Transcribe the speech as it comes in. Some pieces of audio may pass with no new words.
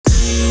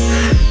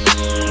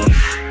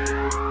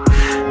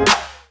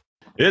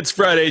It's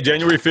Friday,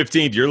 January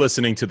 15th. You're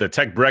listening to the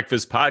Tech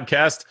Breakfast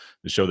Podcast,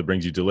 the show that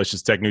brings you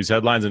delicious tech news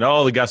headlines and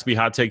all the gossipy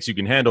hot takes you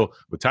can handle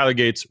with Tyler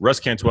Gates, Russ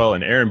Cantwell,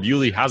 and Aaron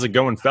Bewley. How's it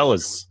going,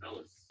 fellas?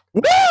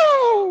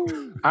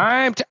 Woo!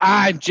 I'm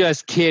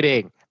just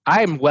kidding.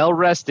 I'm well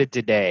rested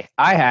today.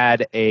 I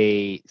had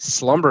a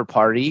slumber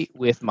party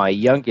with my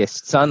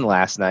youngest son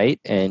last night,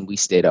 and we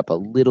stayed up a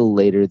little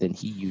later than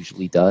he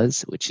usually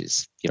does, which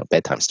is,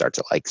 bedtime starts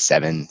at like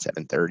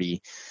 7:30.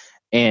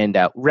 And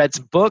read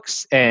some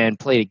books and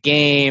played a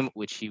game,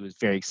 which he was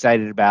very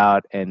excited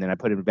about. And then I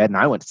put him to bed and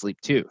I went to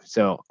sleep too.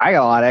 So I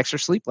got a lot of extra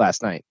sleep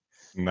last night.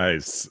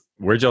 Nice.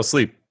 Where'd y'all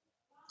sleep?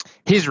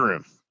 His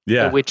room.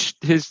 Yeah. Which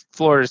his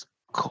floor is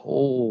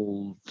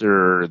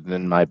colder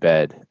than my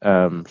bed.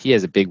 He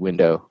has a big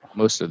window.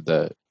 Most of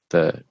the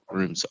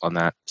rooms on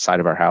that side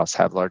of our house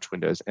have large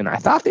windows. And I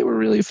thought they were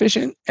really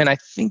efficient. And I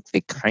think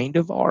they kind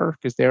of are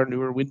because they are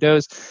newer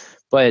windows.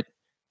 But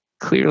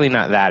clearly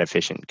not that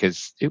efficient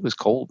because it was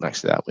cold next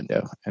to that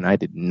window and I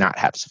did not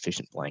have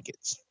sufficient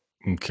blankets.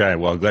 Okay,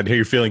 well, glad to hear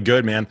you're feeling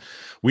good, man.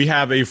 We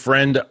have a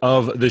friend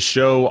of the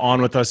show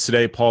on with us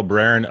today. Paul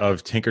Braren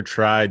of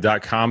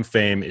TinkerTry.com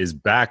fame is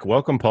back.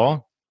 Welcome,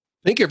 Paul.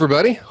 Thank you,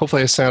 everybody.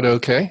 Hopefully I sound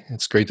okay.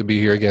 It's great to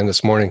be here again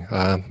this morning.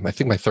 I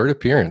think my third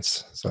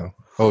appearance, so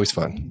always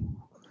fun.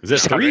 Is it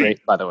 3?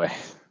 Great, by the way.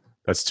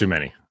 That's too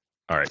many.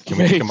 All right, can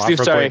we take him off real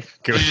quick?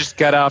 You just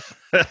got off.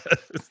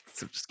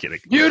 I'm just kidding.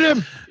 Mute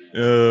him.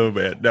 Oh,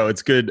 man. No,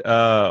 it's good.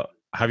 How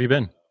have you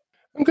been?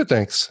 I'm good,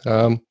 thanks.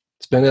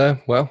 It's been, a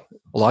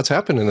lot's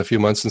happened in a few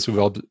months since we've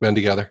all been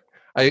together.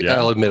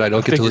 I'll admit I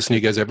don't get to listen to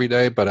you guys every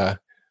day, but a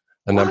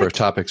number of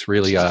topics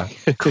really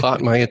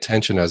caught my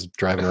attention as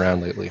driving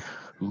around lately.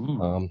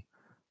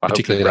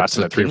 Particularly in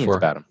episode 3 or 4.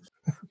 About him.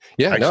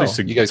 Yeah, I actually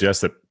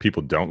suggest that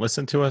people don't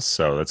listen to us,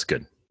 so that's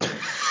good.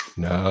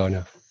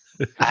 No.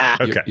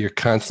 Okay. You're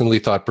constantly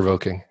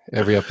thought-provoking.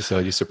 Every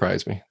episode, you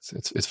surprise me.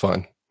 It's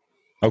fun.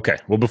 Okay.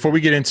 Well, before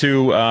we get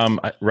into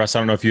Russ, I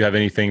don't know if you have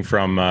anything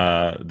from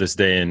this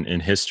day in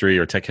history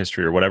or tech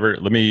history or whatever.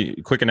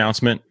 Quick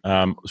announcement.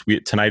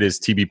 Tonight is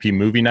TBP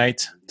movie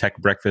night, Tech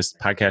Breakfast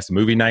Podcast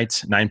movie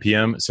night, 9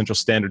 p.m. Central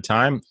Standard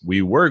Time.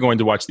 We were going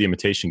to watch The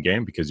Imitation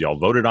Game because y'all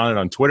voted on it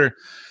on Twitter.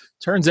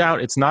 Turns out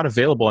it's not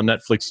available on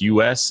Netflix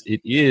US.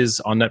 It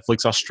is on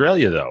Netflix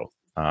Australia, though.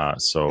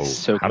 So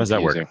how does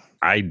that work?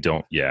 I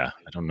don't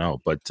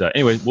know. But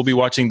anyway, we'll be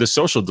watching The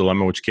Social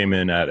Dilemma, which came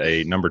in at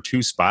a number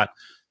 2 spot.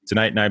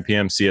 Tonight, 9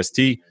 p.m.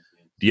 CST.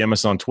 DM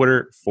us on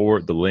Twitter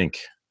for the link.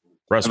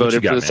 Russ, I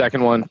voted for the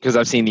second one because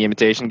I've seen The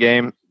Imitation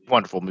Game.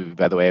 Wonderful movie,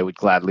 by the way. I would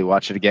gladly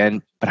watch it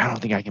again, but I don't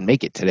think I can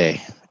make it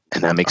today.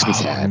 And that makes me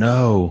sad.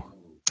 No.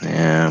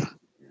 Yeah.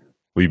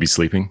 Will you be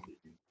sleeping?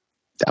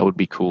 That would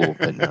be cool,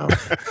 but no.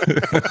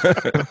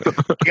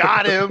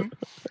 Got him.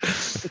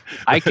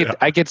 I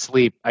could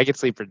sleep. I could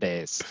sleep for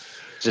days.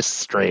 Just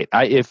straight.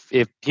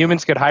 If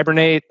humans could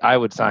hibernate, I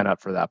would sign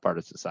up for that part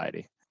of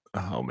society.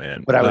 Oh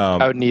man! But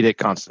I would need it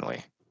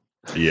constantly.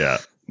 Yeah,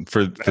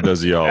 for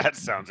those of y'all, that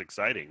sounds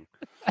exciting.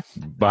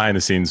 Behind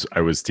the scenes,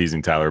 I was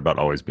teasing Tyler about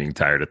always being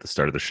tired at the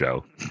start of the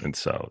show, and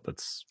so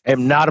that's.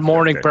 I'm not a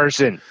morning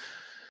person.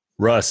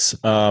 Russ,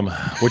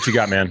 what you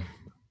got, man?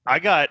 I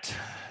got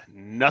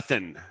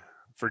nothing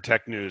for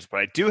tech news, but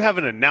I do have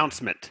an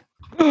announcement.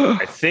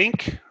 I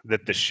think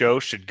that the show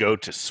should go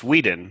to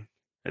Sweden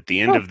at the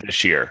end of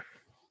this year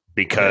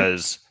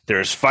because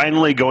there's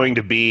finally going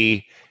to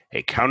be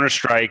a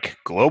Counter-Strike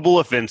global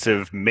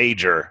offensive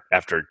major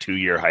after a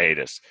 2-year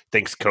hiatus.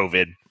 Thanks,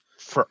 COVID.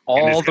 For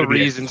all the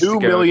reasons to go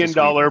 $2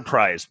 million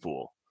prize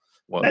pool.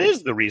 Well, that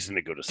is the reason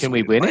to go to Sweden. Can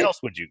we win Why it?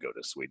 else would you go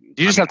to Sweden?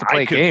 You just have to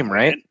play a game,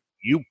 right?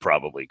 You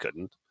probably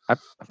couldn't. I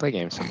play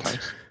games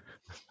sometimes.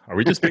 Are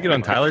we just picking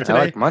on Tyler today?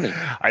 I like money.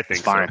 I think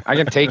it's fine. So. I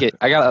can take it.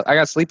 I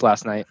got sleep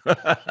last night.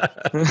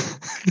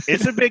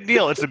 It's a big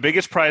deal. It's the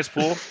biggest prize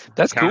pool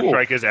That's cool.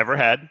 Counter-Strike has ever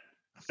had.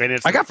 And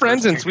it's I got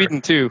friends in Sweden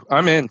too.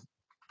 I'm in.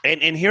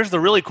 And here's the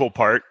really cool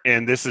part,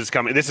 and this is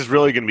coming. This is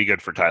really going to be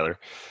good for Tyler.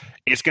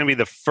 It's going to be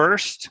the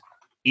first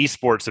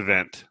esports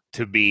event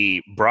to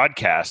be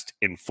broadcast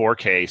in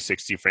 4K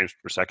 60 frames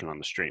per second on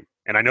the stream.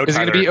 And I know is it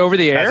going to be over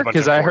the air?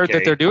 Because I heard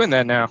that they're doing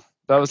that now.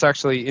 That was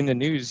actually in the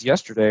news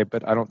yesterday,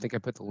 but I don't think I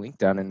put the link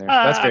down in there.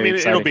 That's very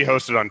exciting. It'll be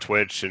hosted on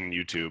Twitch and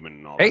YouTube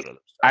and all that other stuff.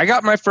 I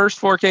got my first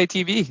 4K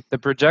TV. The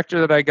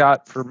projector that I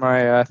got for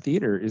my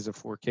theater is a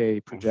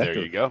 4K projector.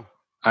 There you go.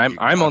 I'm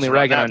only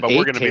ragging on 8K, but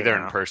we're going to be there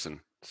now. in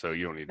person, so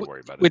you don't need to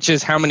worry about it. Which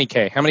is how many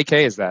K? How many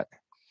K is that?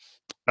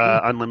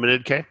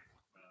 Unlimited K.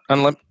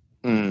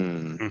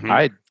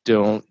 I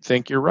don't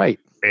think you're right.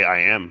 I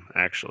am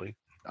actually.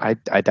 I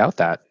doubt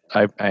that.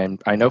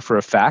 I know for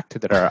a fact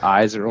that our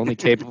eyes are only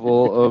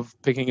capable of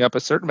picking up a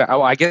certain amount.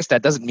 Oh, I guess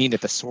that doesn't mean that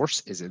the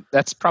source isn't.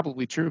 That's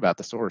probably true about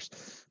the source,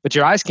 but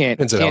your eyes can't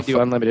do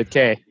unlimited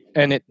K,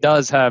 and it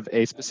does have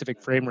a specific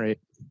frame rate.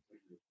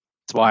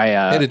 That's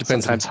why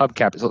sometimes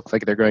hubcaps look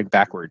like they're going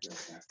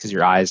backwards because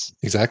your eyes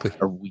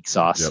are weak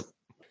sauce. Yep.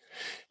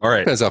 All right.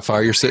 Depends how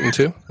far you're sitting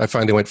too. I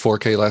finally went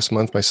 4K last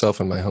month myself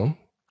in my home.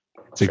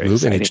 Big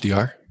move in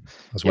HDR.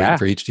 I was waiting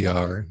for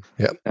HDR.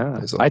 Yep.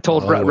 Yeah. I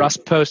told Russ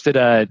posted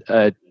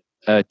a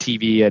a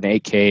TV, an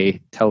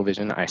 8K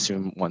television. I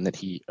assume one that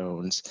he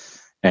owns,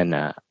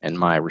 and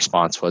my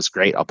response was,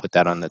 "Great, I'll put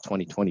that on the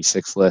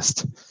 2026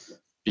 list."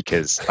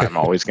 Because I'm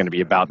always going to be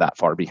about that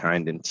far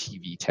behind in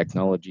TV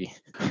technology.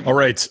 All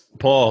right,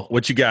 Paul,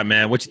 what you got,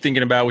 man? What you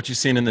thinking about? What you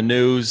seeing in the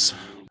news?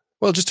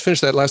 Well, just to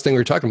finish that last thing we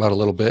were talking about a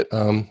little bit.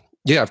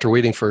 After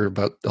waiting for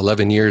about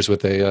 11 years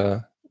with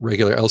a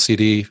regular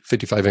LCD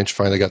 55-inch,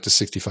 finally got to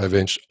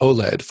 65-inch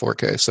OLED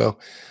 4K. So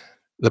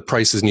the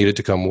prices needed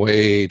to come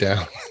way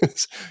down.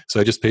 So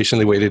I just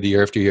patiently waited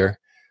year after year.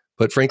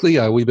 But frankly,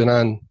 we've been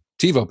on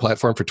TiVo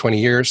platform for 20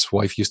 years.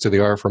 Wife used to the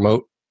RF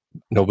remote.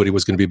 Nobody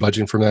was going to be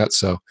budging from that.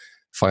 So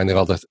finally,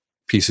 all the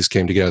pieces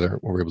came together.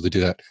 We were able to do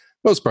that.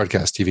 Most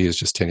broadcast TV is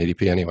just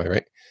 1080p anyway,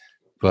 right?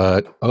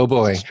 But, oh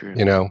boy,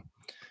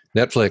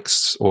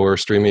 Netflix or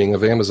streaming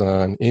of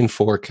Amazon in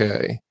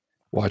 4K,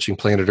 watching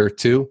Planet Earth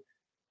 2,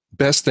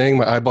 best thing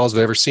my eyeballs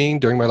have ever seen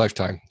during my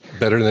lifetime.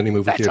 Better than any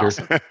movie theater.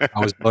 Awesome. I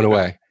was blown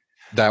away.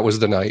 That was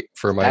the night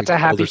for my That's a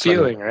happy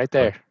feeling right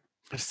there.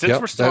 Since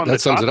we're still on the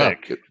sums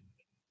topic, it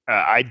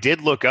up. I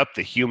did look up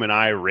the human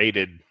eye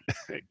rated,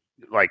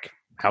 like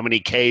how many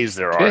Ks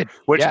there are,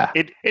 which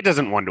it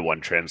doesn't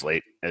 1-to-1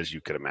 translate, as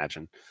you could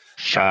imagine.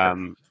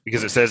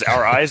 Because it says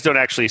our eyes don't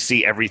actually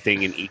see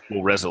everything in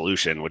equal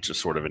resolution, which is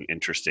sort of an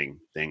interesting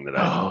thing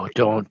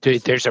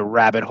that there's a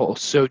rabbit hole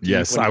so deep.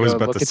 Yes, I was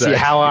about to say. See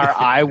how our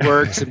eye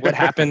works and what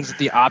happens with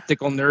the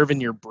optical nerve in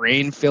your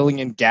brain filling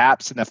in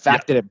gaps, and the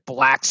fact that it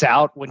blacks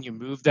out when you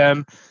move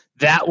them.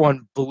 That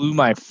one blew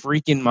my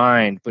freaking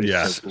mind. But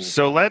it's so cool.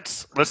 So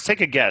let's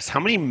take a guess. How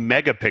many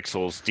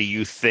megapixels do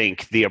you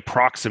think the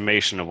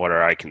approximation of what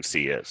our eye can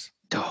see is?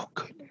 Oh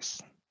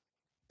goodness.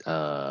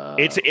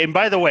 And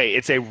by the way,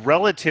 it's a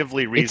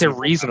relatively reasonable. It's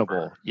a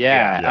reasonable.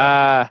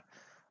 Yeah.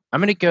 I'm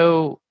gonna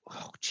go.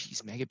 Oh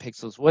geez,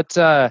 megapixels. What's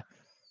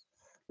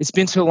It's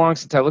been so long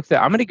since I looked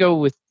at. I'm gonna go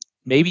with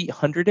maybe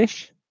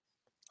 100-ish.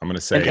 I'm gonna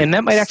say, and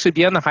that might actually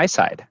be on the high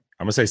side.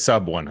 I'm gonna say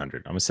sub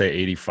 100. I'm gonna say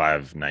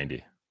 85,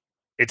 90.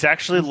 It's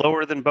actually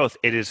lower than both.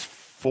 It is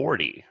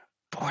 40.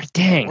 Boy,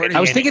 dang. I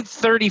was thinking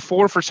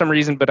 34 for some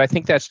reason, but I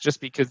think that's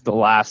just because the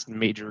last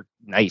major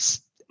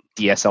nice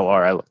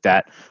DSLR I looked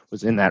at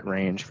was in that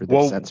range for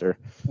this sensor.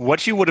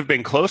 What you would have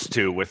been close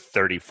to with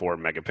 34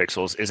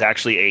 megapixels is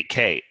actually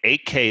 8K.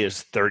 8K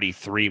is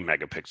 33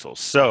 megapixels.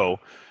 So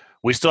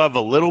we still have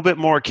a little bit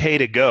more K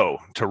to go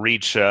to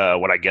reach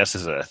what I guess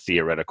is a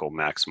theoretical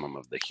maximum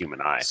of the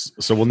human eye.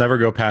 So we'll never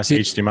go past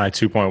HDMI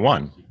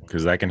 2.1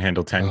 because that can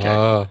handle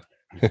 10K.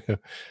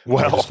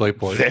 Well,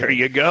 there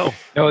you go.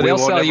 No, they'll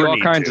sell you all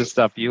kinds of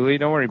stuff, Yuli.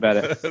 Don't worry about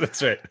it.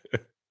 That's right.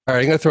 All right,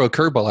 I'm going to throw a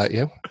curveball at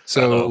you.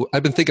 So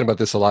I've been thinking about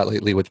this a lot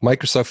lately with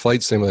Microsoft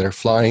Flight Simulator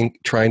finally,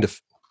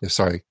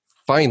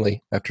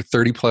 after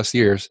 30 plus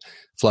years,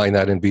 flying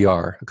that in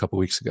VR a couple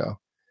weeks ago.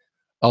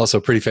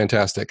 Also pretty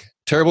fantastic.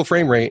 Terrible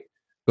frame rate,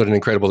 but an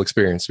incredible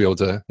experience to be able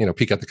to,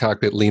 peek out the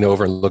cockpit, lean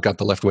over and look out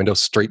the left window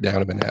straight down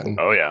to Manhattan.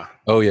 Oh yeah.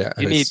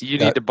 You need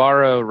to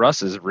borrow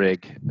Russ's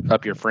rig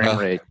up your frame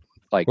rate.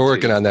 We're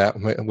working on that.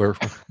 We're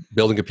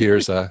building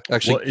computers.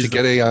 Actually, to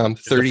get a 30.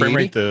 Is the frame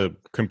rate the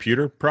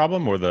computer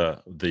problem or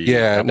the the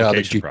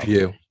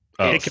GPU.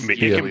 It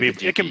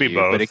can be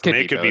both. But it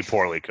could be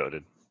poorly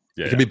coded.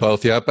 It can be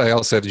both. Yep. I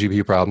also have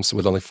GPU problems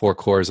with only 4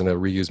 cores and a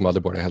reused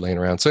motherboard I had laying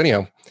around. So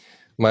anyhow,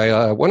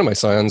 my one of my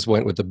sons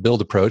went with the build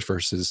approach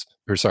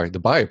the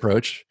buy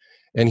approach,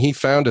 and he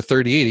found a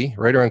 3080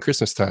 right around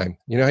Christmas time.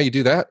 You know how you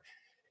do that?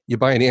 You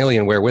buy an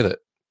Alienware with it.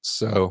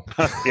 So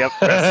yep,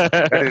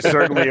 that is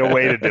certainly a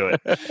way to do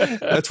it.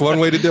 That's one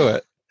way to do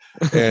it.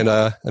 And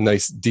a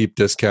nice deep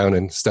discount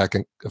and stack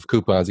of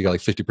coupons. You got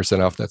like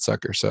 50% off that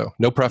sucker. So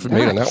no profit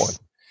made on that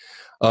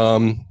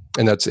one.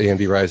 And that's AMD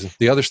Ryzen.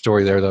 The other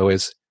story there, though,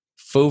 is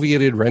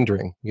foveated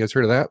rendering. You guys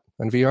heard of that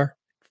on VR?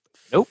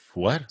 Nope.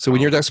 What? So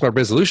when you're talking about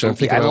resolution, I'm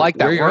thinking about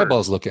where your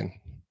eyeballs looking.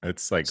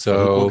 It's like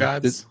so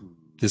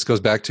this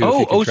goes back to if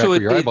you can track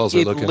where your eyeballs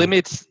are looking.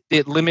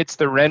 It limits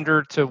the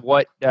render to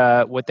what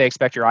they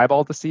expect your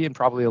eyeball to see, and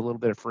probably a little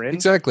bit of fringe.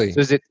 Exactly.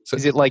 So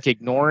is it like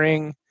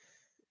ignoring?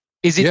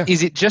 Is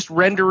it just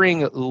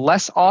rendering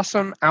less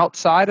awesome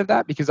outside of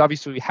that? Because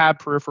obviously we have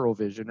peripheral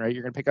vision, right?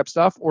 You're going to pick up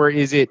stuff, or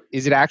is it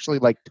actually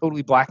like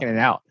totally blacking it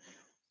out?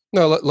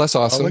 No, less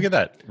awesome. Oh, look at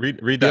that. Read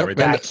that right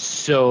there. That's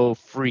so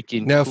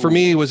freaking now, cool. For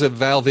me, it was a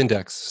Valve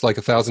Index. It's like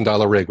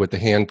 $1,000 rig with the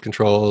hand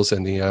controls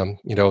and the,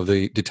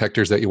 the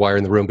detectors that you wire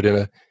in the room, but in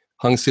a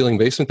hung ceiling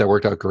basement that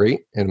worked out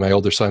great. And my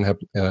older son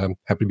happened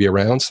to be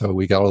around. So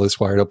we got all this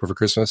wired up over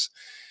Christmas.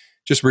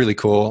 Just really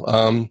cool.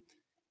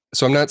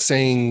 So I'm not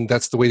saying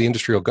that's the way the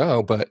industry will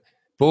go, but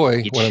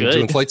boy, when I'm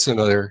doing Flight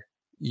Simulator,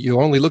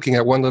 you're only looking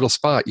at one little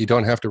spot. You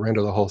don't have to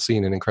render the whole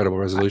scene in incredible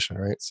resolution,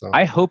 right? So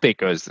I hope it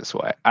goes this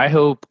way. I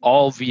hope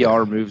all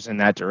VR moves in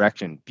that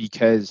direction,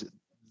 because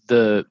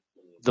the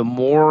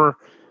more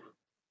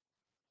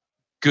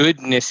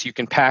goodness you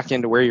can pack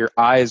into where your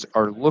eyes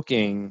are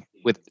looking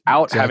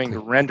without having to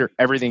render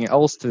everything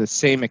else to the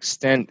same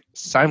extent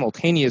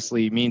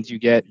simultaneously means you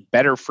get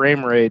better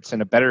frame rates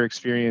and a better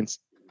experience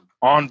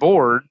on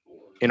board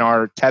in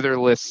our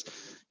tetherless.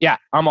 Yeah,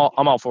 I'm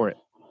all for it.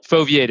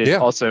 Foveated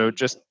also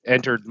just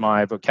entered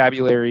my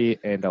vocabulary,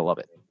 and I love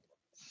it.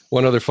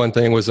 One other fun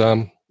thing was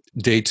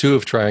day 2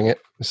 of trying it.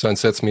 The son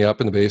sets me up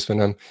in the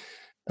basement.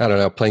 I don't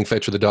know, playing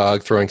fetch with the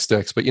dog, throwing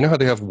sticks. But you know how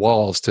they have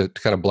walls to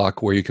kind of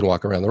block where you can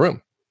walk around the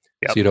room,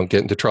 so you don't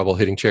get into trouble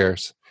hitting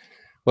chairs.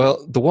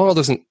 Well, the wall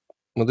doesn't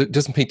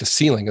paint the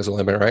ceiling as a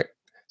limit, right?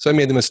 So I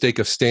made the mistake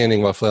of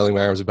standing while flailing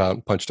my arms about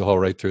and punched a hole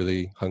right through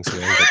the hung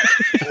ceiling.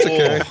 It's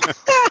okay.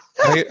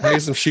 I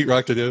had some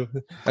sheetrock to do.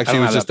 Actually,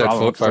 it was just that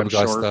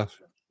fiberglass stuff.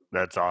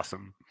 That's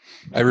awesome.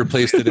 I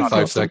replaced it in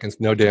 5 seconds.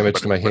 No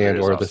damage to my hand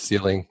or the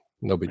ceiling.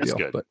 No big deal.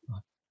 But,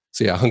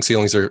 so yeah, hung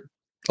ceilings are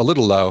a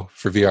little low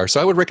for VR. So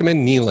I would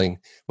recommend kneeling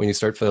when you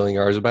start flailing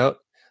your arms about.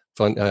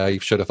 Fun. You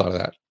should have thought of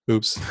that.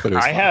 Oops. But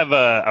I have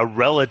a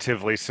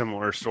relatively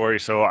similar story.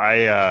 So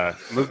I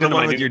moved into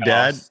my with your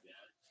dad.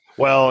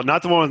 Well,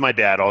 not the one with my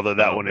dad, although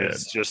that one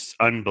is just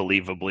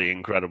unbelievably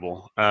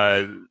incredible.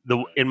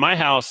 In my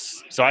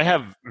house, so I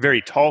have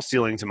very tall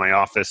ceilings in my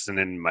office and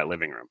in my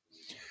living room.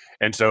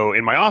 And so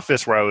in my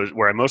office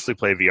where I mostly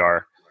play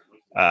VR,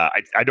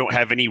 I don't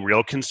have any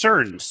real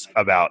concerns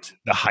about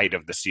the height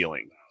of the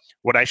ceiling.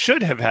 What I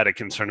should have had a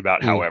concern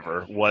about,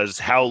 however, was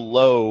how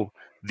low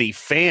the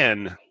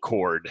fan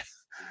cord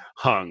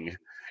hung.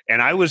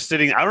 And I was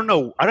sitting,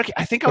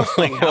 I think I was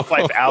playing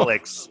Half-Life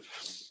Alyx,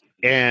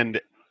 and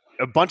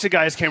a bunch of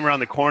guys came around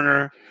the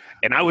corner,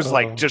 and I was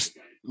like just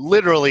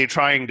literally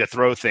trying to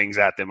throw things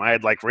at them. I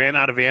had like ran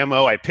out of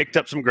ammo. I picked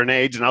up some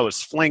grenades, and I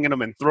was flinging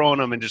them and throwing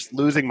them and just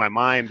losing my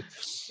mind.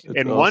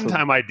 One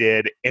time I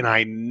did, and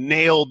I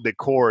nailed the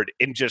cord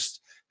and just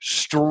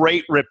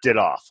straight ripped it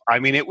off. I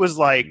mean, it was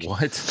like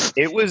what?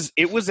 It was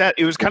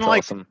kind of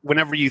like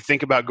whenever you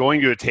think about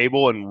going to a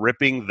table and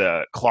ripping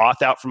the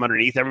cloth out from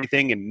underneath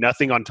everything and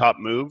nothing on top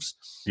moves.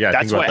 Yeah,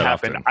 that's what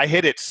happened. Often. I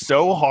hit it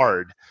so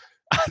hard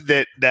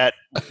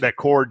that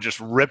cord just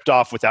ripped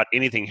off without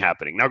anything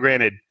happening. Now,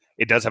 granted,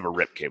 it does have a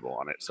rip cable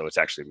on it, so it's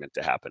actually meant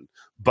to happen.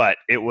 But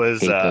it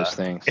was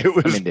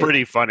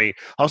pretty funny.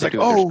 I was like,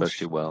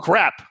 "Oh,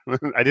 crap!"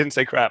 I didn't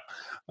say crap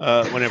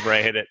whenever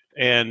I hit it,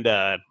 and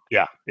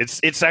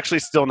it's actually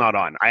still not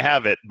on. I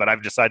have it, but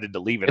I've decided to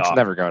leave it off. It's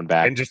never going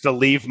back, and just to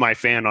leave my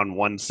fan on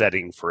one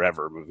setting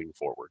forever moving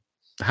forward.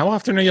 How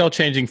often are y'all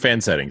changing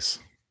fan settings?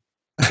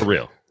 For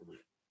real.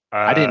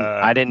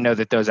 I didn't know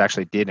that those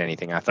actually did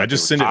anything. I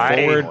just send it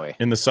forward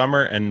in the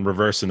summer and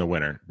reverse in the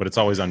winter, but it's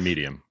always on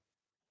medium.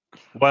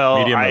 Well,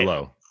 medium or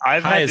low.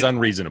 High is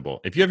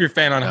unreasonable. If you have your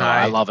fan on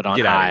high, I love it on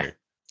get high. Out of here.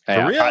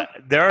 For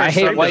real? I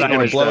hate white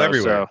noise blow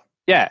everywhere.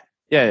 So,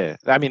 yeah.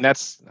 I mean,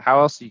 that's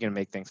how else are you going to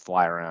make things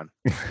fly around?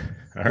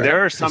 Right.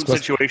 There are some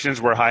situations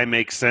where high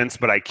makes sense,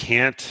 but I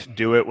can't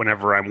do it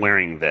whenever I'm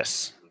wearing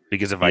this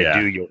because if I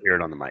do, you'll hear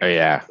it on the mic. Oh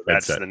yeah,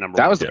 that's the number.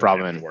 That was the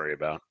problem. To worry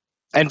about.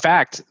 In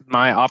fact,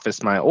 my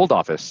old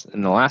office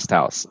in the last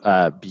house,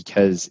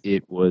 because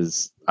it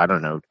was, I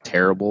don't know,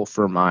 terrible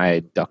for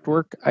my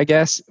ductwork, I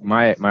guess.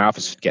 My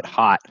office would get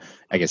hot.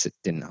 I guess it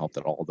didn't help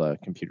that all the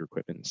computer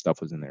equipment and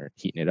stuff was in there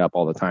heating it up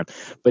all the time.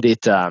 But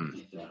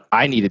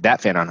I needed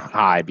that fan on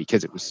high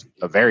because it was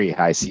a very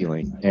high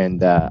ceiling. And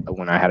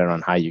when I had it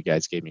on high, you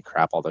guys gave me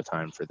crap all the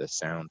time for the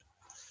sound.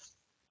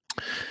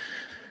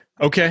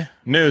 Okay,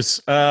 news.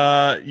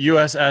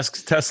 U.S.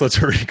 asks Tesla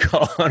to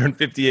recall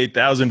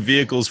 158,000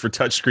 vehicles for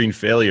touchscreen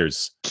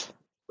failures.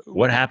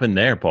 What happened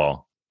there,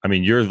 Paul? I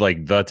mean, you're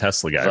like the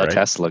Tesla guy, right? The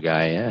Tesla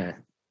guy, yeah.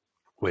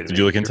 Wait, did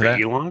you look into that?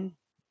 Elon?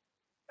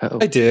 Uh-oh.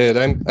 I did.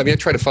 I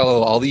try to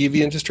follow all the EV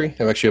industry.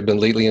 I've been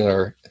lately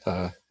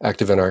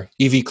active in our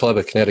EV club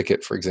at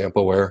Connecticut, for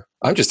example, where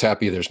I'm just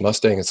happy there's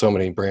Mustang and so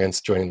many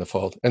brands joining the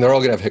fold. And they're all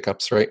going to have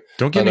hiccups, right?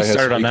 Don't get me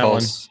started on that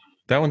one.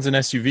 That one's an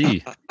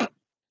SUV.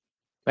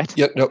 What?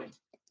 Yeah, no.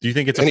 Do you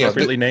think it's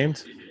appropriately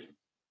named?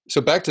 So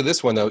back to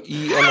this one, though,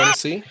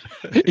 EMMC.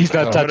 He's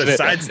not touching it.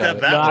 Sidestep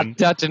that not one.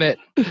 Touching it.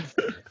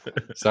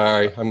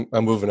 Sorry, I'm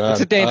moving on.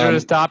 It's a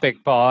dangerous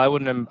topic, Paul. I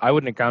wouldn't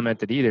have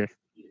commented either.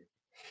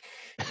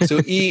 So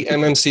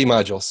eMMC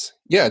modules.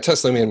 Yeah,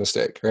 Tesla made a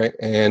mistake, right?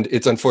 And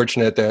it's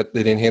unfortunate that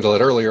they didn't handle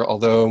it earlier,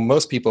 although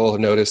most people have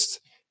noticed,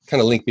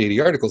 kind of linked me to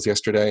the articles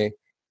yesterday,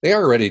 they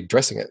are already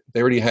addressing it. They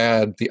already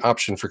had the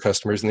option for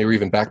customers, and they were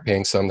even back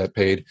paying some that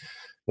paid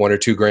 $1 or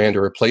 $2 to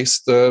replace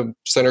the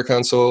center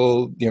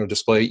console,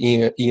 display.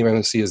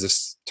 eMMC is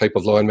this type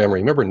of low-end memory.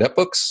 Remember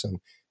netbooks and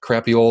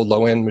crappy old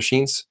low-end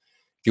machines?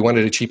 If you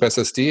wanted a cheap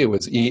SSD, it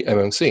was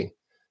eMMC.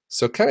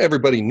 So kind of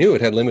everybody knew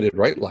it had limited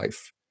write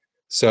life.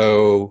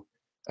 So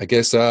I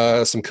guess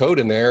some code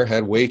in there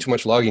had way too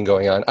much logging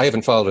going on. I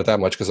haven't followed it that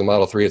much because in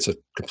Model 3, it's a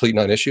complete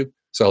non-issue.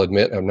 So I'll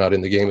admit I'm not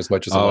in the game as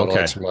much as the Model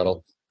X or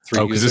Model 3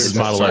 Oh, because this is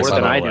Model S. More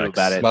than I knew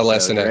about it. Model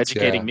S and you're X,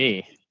 educating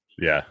me.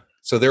 Yeah.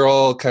 So they're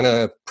all kind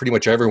of pretty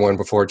much everyone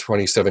before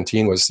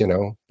 2017 was,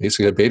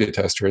 basically a beta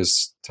tester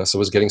as Tesla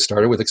was getting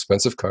started with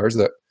expensive cars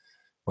that,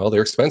 well,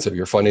 they're expensive.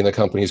 You're funding the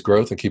company's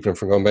growth and keeping them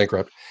from going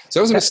bankrupt. So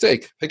that was a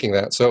mistake picking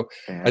that. So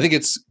I think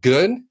it's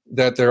good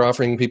that they're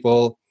offering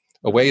people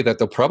a way that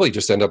they'll probably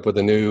just end up with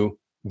a new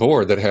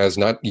board that has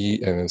not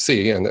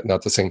eMMC and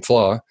not the same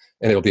flaw,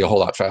 and it'll be a whole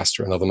lot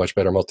faster, and they'll have a much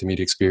better multimedia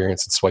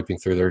experience, and swiping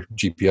through their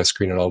GPS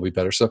screen and all will be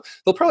better. So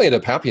they'll probably end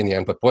up happy in the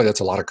end, but boy, that's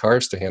a lot of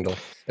cars to handle.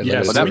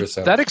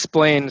 That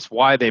explains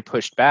why they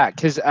pushed back,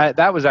 because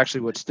that was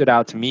actually what stood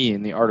out to me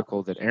in the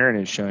article that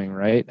Aaron is showing,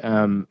 right?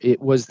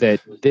 It was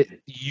that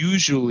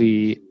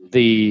usually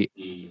the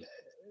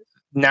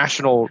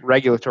national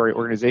regulatory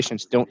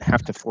organizations don't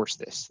have to force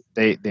this.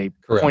 They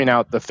point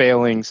out the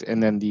failings,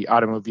 and then the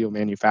automobile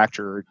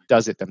manufacturer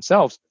does it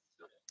themselves.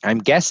 I'm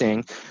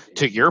guessing,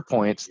 to your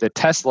points, that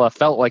Tesla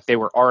felt like they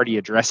were already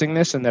addressing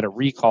this and that a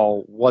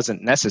recall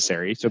wasn't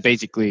necessary. So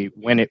basically,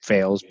 when it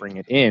fails, bring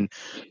it in.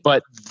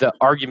 But the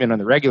argument on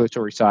the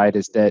regulatory side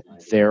is that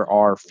there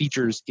are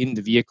features in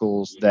the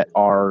vehicles that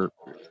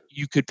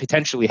you could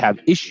potentially have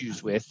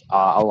issues with,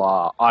 a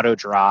la auto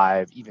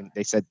drive, even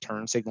they said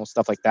turn signal,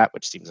 stuff like that,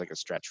 which seems like a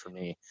stretch for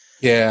me.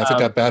 Yeah, if it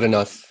got bad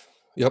enough.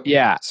 Yep.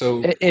 Yeah.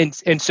 So and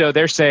so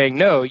they're saying,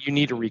 no, you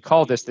need to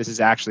recall this. This is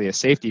actually a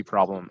safety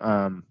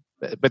problem.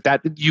 But that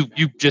you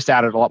just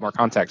added a lot more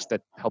context that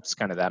helps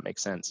kind of that make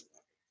sense.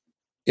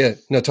 Yeah,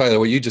 no, Tyler,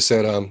 what you just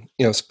said,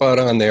 spot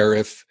on there.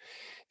 If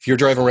you're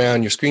driving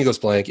around, your screen goes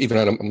blank, even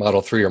on a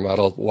Model 3 or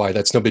Model Y,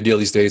 that's no big deal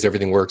these days.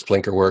 Everything works,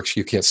 blinker works.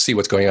 You can't see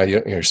what's going on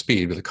in your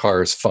speed, but the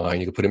car is fine.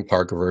 You can put it in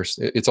park reverse.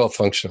 It's all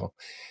functional.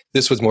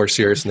 This was more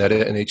serious than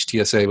that.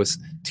 NHTSA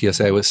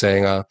was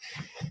saying,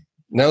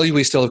 not only do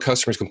we still have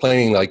customers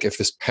complaining, like if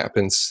this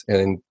happens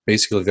and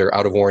basically their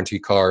out of warranty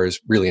car is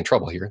really in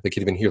trouble here. They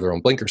can't even hear their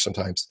own blinker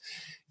sometimes.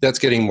 That's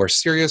getting more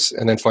serious.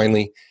 And then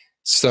finally,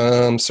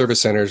 some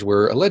service centers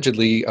were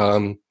allegedly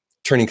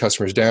turning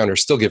customers down or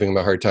still giving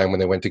them a hard time when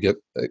they went to get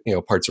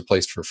parts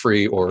replaced for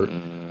free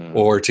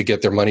or to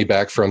get their money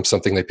back from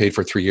something they paid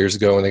for 3 years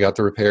ago when they got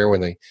the repair,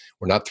 when they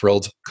were not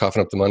thrilled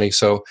coughing up the money.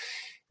 So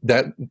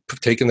that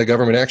taking the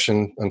government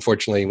action,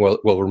 unfortunately,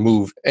 will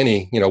remove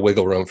any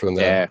wiggle room from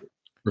the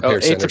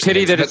repair centers. It's a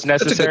pity that it's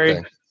necessary.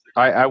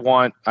 I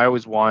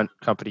always want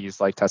companies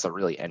like Tesla,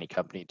 really any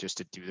company, just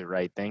to do the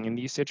right thing in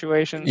these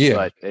situations. Yeah,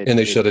 but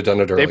they should have done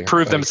it earlier. They've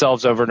proved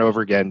themselves over and over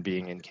again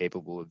being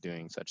incapable of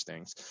doing such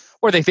things,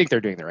 or they think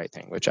they're doing the right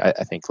thing, which I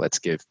think let's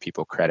give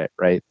people credit,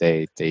 right?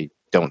 They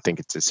don't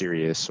think it's as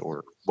serious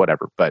or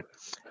whatever. But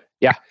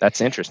yeah, that's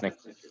interesting.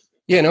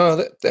 Yeah,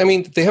 no, I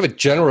mean, they have a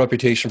general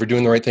reputation for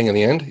doing the right thing in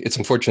the end. It's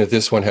unfortunate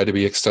this one had to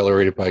be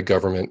accelerated by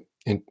government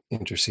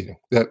interceding.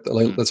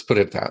 Let's put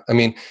it at that. I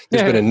mean,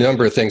 there's been a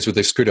number of things where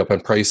they screwed up on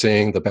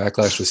pricing. The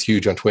backlash was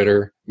huge on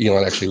Twitter.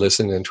 Elon actually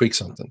listened and tweaked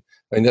something.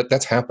 I mean,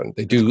 that's happened.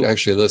 They do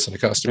actually listen to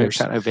customers.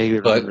 I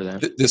vaguely remember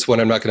that. This one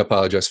I'm not going to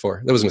apologize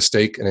for. That was a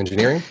mistake in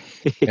engineering,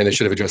 and they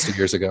should have addressed it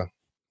years ago.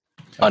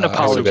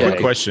 Unapologetic.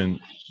 Quick question.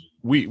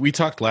 We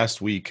talked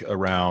last week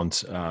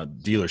around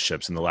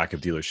dealerships and the lack of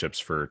dealerships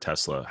for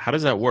Tesla. How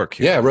does that work?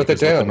 Yeah, I wrote that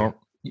down.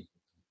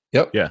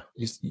 Yep. Yeah.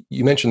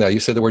 You mentioned that. You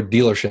said the word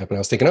dealership, and I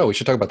was thinking, we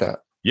should talk about that.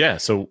 Yeah.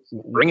 So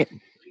bring it.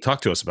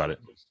 Talk to us about it.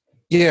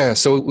 Yeah.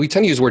 So we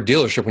tend to use the word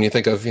dealership when you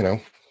think of,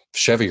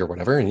 Chevy or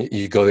whatever, and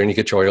you go there and you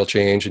get your oil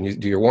change and you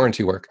do your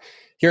warranty work.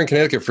 Here in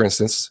Connecticut, for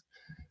instance,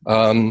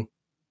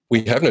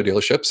 we have no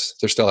dealerships.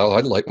 They're still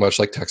outlawed, much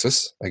like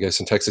Texas. I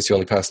guess in Texas, you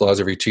only pass laws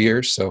every 2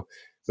 years. So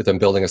with them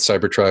building a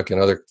Cybertruck and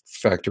other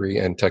factory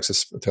in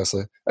Texas for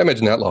Tesla, I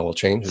imagine that law will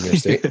change in your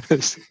state.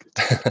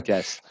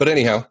 Yes. But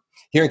anyhow,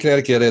 here in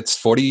Connecticut,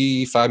 it's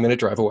 45-minute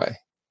drive away.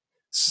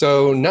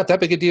 So not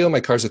that big a deal. My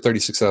car's at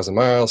 36,000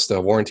 miles, still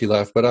have warranty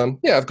left. But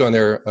I've gone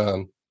there,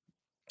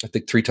 I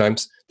think 3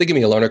 times. They give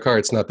me a loaner car.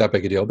 It's not that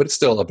big a deal, but it's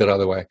still a bit out of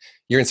the way.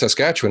 You're in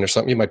Saskatchewan or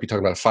something, you might be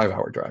talking about a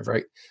 5-hour drive,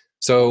 right?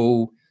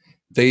 So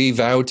they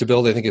vowed to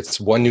build, I think it's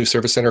 1 new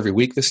service center every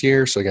week this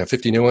year. So they got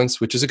 50 new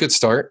ones, which is a good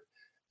start.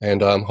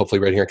 And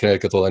hopefully right here in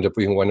Connecticut, they'll end up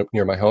being one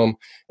near my home.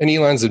 And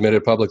Elon's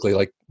admitted publicly,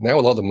 now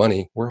with all the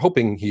money, we're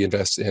hoping he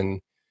invests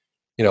in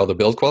the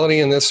build quality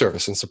and the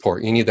service and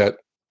support. You need that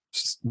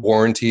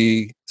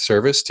warranty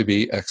service to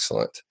be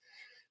excellent.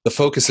 The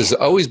focus has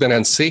always been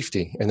on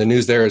safety, and the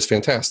news there is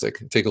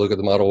fantastic. Take a look at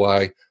the Model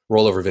Y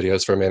rollover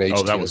videos from NHTSA.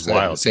 Oh, that was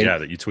wild.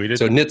 That you tweeted.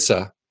 So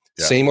NHTSA,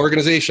 same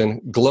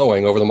organization,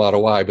 glowing over the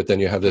Model Y, but then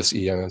you have this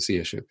eMMC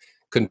issue.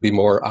 Couldn't be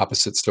more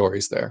opposite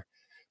stories there.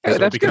 Yeah,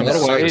 that's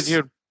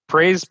good.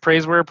 Praise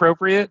where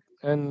appropriate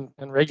and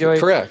regulate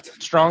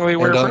strongly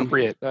where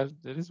appropriate. That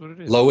is what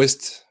it is.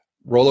 Lowest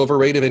rollover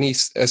rate of any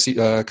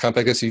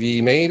compact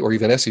SUV made, or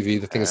even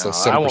SUV. The thing is a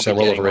 7%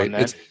 rollover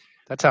rate.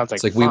 That sounds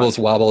like Weebles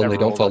wobble and they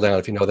don't fall down.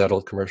 If you know that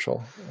old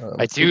commercial,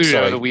 I do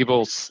know the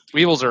Weebles.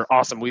 Weebles are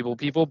awesome Weeble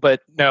people, but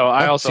no,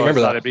 I also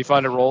thought it'd be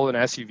fun to roll an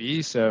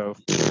SUV. So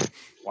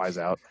wise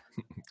out.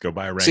 Go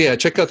buy a Wrangler. So yeah,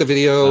 check out the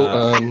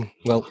video.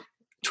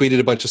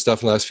 Tweeted a bunch of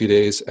stuff in the last few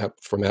days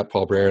from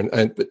Paul Breyer,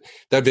 but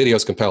that video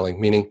is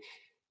compelling. Meaning,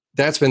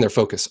 that's been their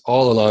focus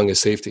all along is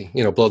safety.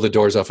 Blow the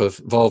doors off of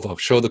Volvo.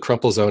 Show the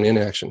crumple zone in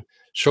action.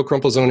 Show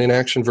crumple zone in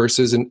action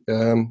versus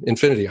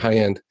Infiniti,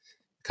 high-end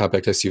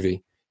compact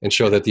SUV, and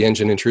show that the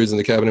engine intrudes in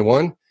the cabin in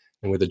one,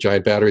 and with a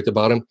giant battery at the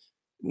bottom.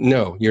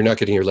 No, you're not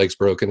getting your legs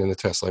broken in the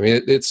Tesla. I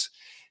mean, that's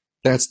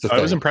the thing.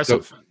 It was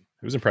impressive.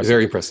 It was impressive.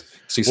 Very impressive.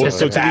 Well,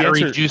 so to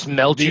battery juice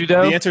melt you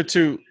though? The answer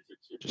to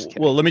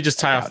well, let me just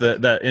tie off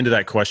that into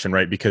that question,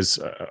 right? Because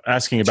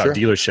asking about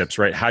dealerships,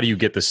 right? How do you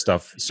get this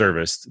stuff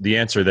serviced? The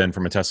answer then,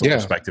 from a Tesla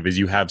perspective, is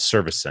you have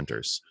service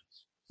centers,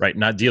 right?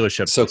 Not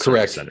dealerships. So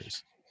correct. Service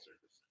centers.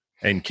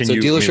 And can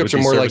dealerships are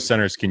more service like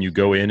centers? Can you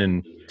go in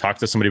and talk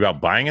to somebody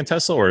about buying a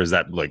Tesla, or is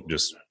that like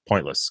just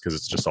pointless because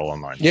it's just all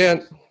online? Yeah,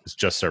 it's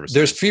just service.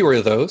 There's fewer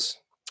of those.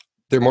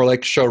 They're more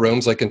like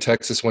showrooms, like in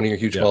Texas. One of your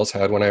huge malls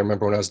had one. I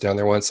remember when I was down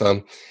there once.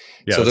 So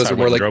those are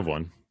more like drove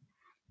one.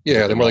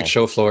 Yeah, they're more like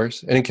show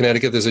floors. And in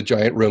Connecticut, there's a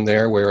giant room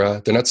there where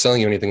they're not selling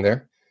you anything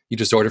there. You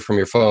just order from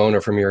your phone or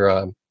from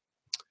your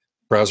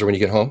browser when you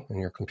get home on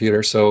your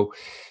computer. So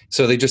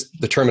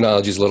the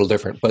terminology is a little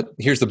different. But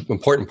here's the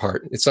important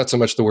part. It's not so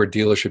much the word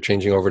dealership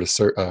changing over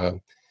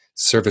to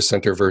service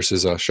center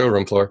versus a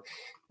showroom floor.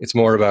 It's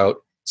more about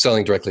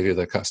selling directly to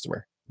the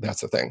customer.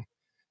 That's the thing.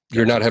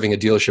 You're not having a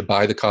dealership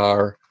buy the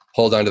car,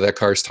 hold on to that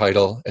car's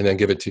title, and then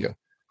give it to you.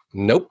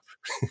 Nope.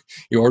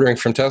 You're ordering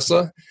from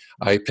Tesla.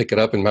 I pick it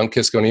up in Mount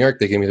Kisco, New York.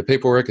 They gave me the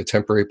paperwork, a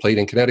temporary plate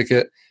in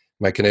Connecticut.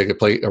 My Connecticut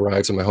plate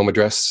arrives at my home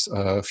address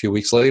a few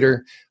weeks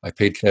later. I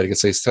paid Connecticut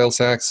sales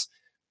tax.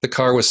 The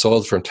car was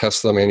sold from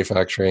Tesla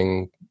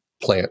manufacturing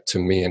plant to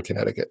me in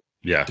Connecticut.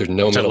 Yeah. There's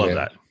no middleman. I love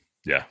that.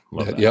 Yeah.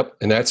 Love that. Yep.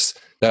 And that's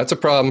a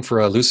problem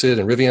for Lucid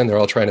and Rivian. They're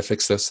all trying to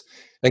fix this.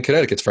 And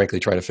Connecticut's frankly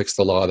trying to fix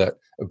the law that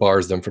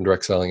bars them from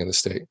direct selling in the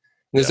state. And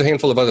there's a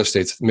handful of other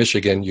states.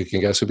 Michigan, you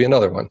can guess, would be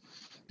another one.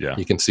 Yeah.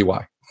 You can see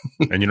why.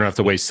 And you don't have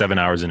to waste 7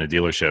 hours in a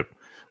dealership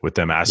with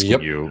them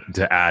asking you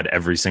to add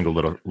every single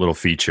little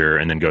feature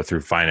and then go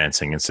through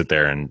financing and sit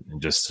there and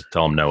just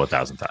tell them no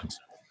 1,000 times.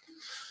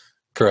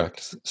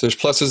 Correct. So there's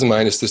pluses and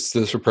minuses to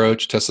this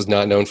approach. Tesla's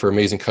not known for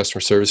amazing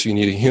customer service. You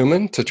need a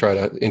human to try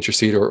to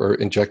intercede or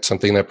inject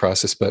something in that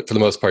process. But for the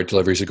most part,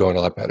 deliveries are going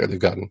a lot better. They've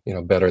gotten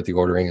better at the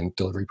ordering and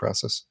delivery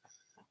process.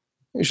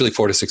 Usually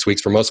 4 to 6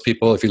 weeks for most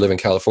people. If you live in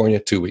California,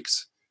 2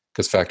 weeks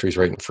because factory's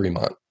right in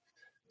Fremont.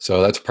 So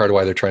that's part of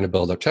why they're trying to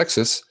build up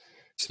Texas.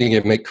 So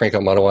you can crank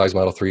out Model Ys,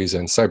 Model 3s,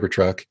 and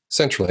Cybertruck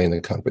centrally in the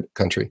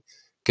country.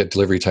 Get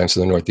delivery times to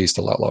the Northeast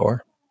a lot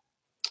lower.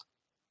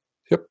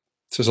 Yep.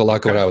 So there's a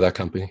lot going on with that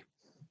company.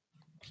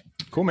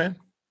 Cool, man.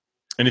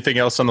 Anything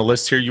else on the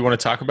list here you want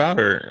to talk about,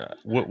 or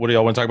what do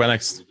y'all want to talk about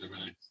next?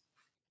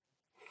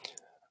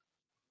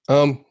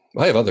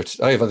 I have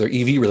other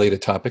EV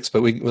related topics,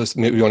 but maybe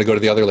we want to go to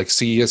the other like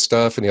CES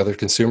stuff and the other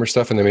consumer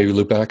stuff, and then maybe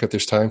loop back if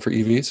there's time for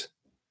EVs.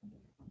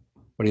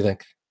 What do you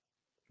think?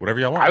 Whatever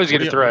y'all want. I was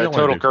going to throw a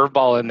total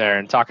curveball in there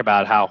and talk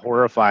about how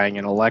horrifying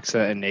an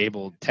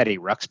Alexa-enabled Teddy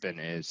Ruxpin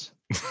is.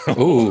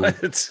 Ooh.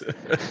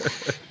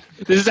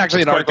 This is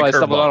actually an article I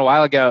stumbled on a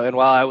while ago, and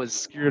while I was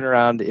screwing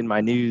around in my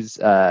news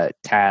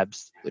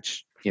tabs,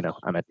 which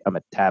I'm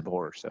a tab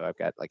whore, so I've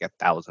got like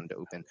 1,000 to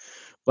open.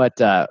 But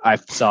I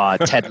saw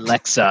Ted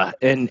Lexa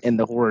in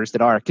the horrors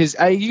that are, because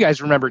you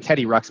guys remember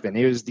Teddy Ruxpin?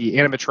 It was the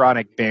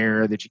animatronic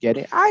bear that you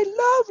get. I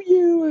love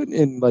you,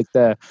 and like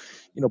the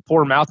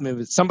poor mouth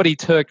movements. Somebody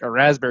took a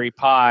Raspberry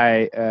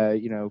Pi,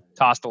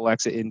 tossed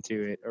Alexa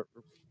into it.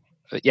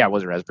 It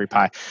was a Raspberry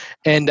Pi,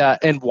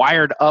 and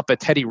wired up a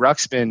Teddy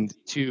Ruxpin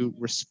to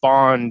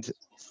respond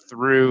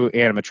through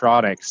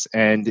animatronics,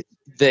 and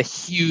the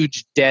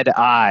huge dead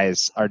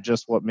eyes are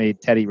just what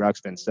made Teddy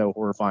Ruxpin so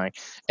horrifying,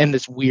 and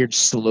this weird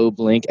slow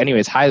blink.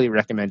 Anyways, highly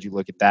recommend you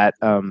look at that.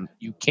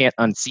 You can't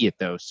unsee it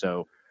though,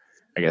 so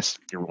I guess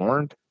you're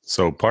warned.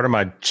 So part of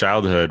my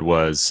childhood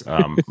was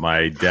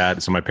my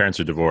dad. So my parents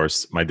are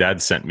divorced. My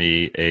dad sent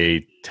me a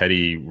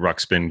Teddy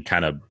Ruxpin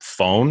kind of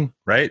phone,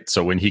 right?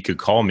 So when he could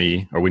call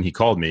me, or when he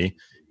called me,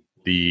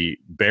 the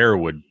bear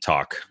would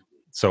talk.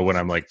 So when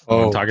I'm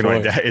talking to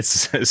my dad,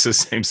 it's the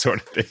same sort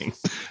of thing.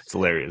 It's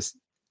hilarious.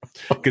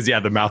 Because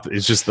the mouth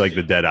is just like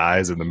the dead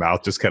eyes, and the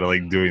mouth just kind of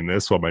like doing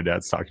this while my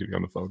dad's talking to me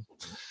on the phone.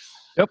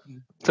 Yep.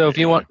 So if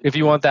you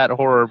want that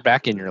horror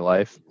back in your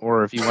life,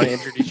 or if you want to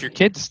introduce your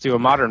kids to a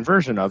modern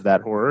version of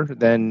that horror,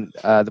 then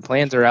the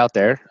plans are out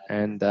there,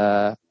 and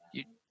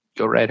you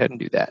go right ahead and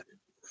do that.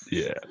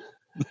 Yeah.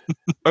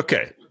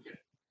 Okay.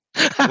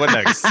 What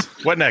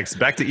next?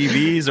 Back to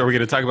EVs? Are we going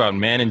to talk about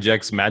man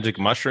injects magic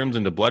mushrooms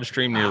into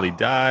bloodstream, nearly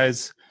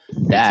dies?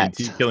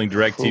 That's killing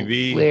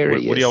DirecTV.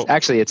 Hilarious.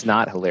 Actually, it's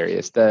not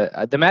hilarious.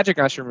 The magic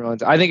mushroom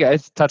ones. I think I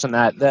touched on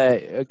that.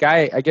 The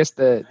guy, I guess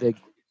the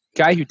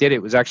guy who did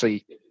it was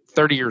actually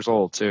 30 years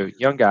old, so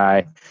young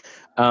guy,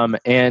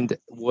 and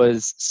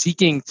was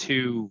seeking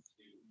to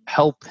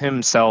help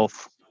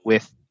himself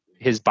with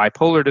his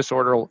bipolar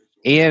disorder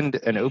and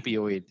an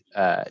opioid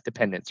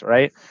dependence,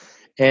 right?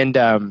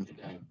 And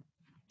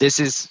this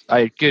is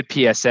a good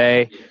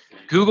PSA.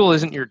 Google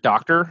isn't your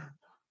doctor,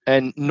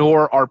 and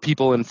nor are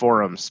people in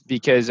forums,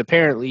 because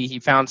apparently he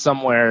found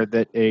somewhere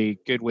that a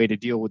good way to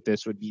deal with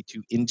this would be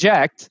to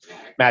inject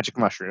magic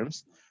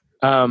mushrooms,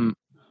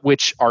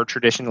 which are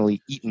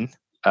traditionally eaten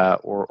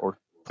or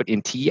put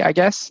in tea, I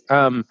guess.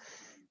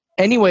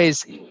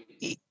 Anyways,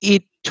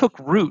 it took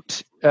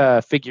root,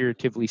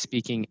 figuratively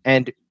speaking,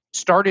 and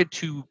started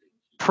to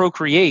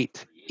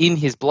procreate in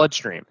his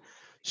bloodstream.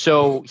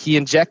 So he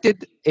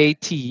injected a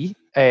tea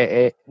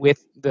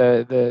with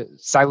the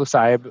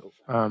psilocybe,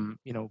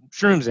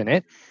 shrooms in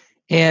it,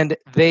 and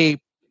they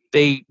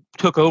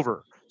took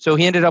over. So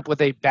he ended up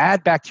with a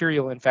bad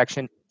bacterial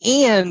infection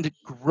and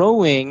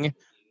growing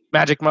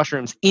magic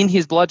mushrooms in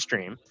his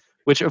bloodstream,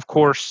 which of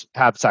course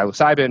have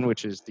psilocybin,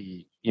 which is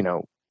the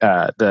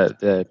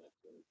the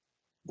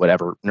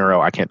whatever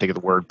I can't think of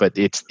the word, but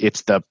it's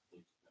the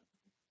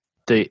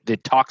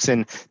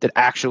toxin that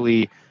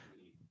actually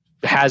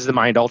has the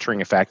mind altering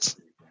effects.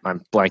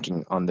 I'm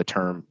blanking on the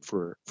term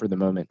for the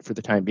moment, for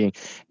the time being.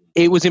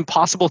 It was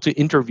impossible to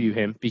interview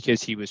him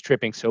because he was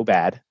tripping so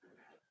bad.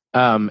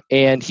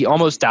 And he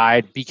almost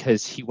died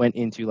because he went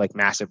into like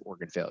massive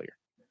organ failure.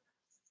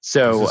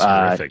 So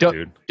horrific,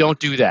 don't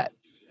do that.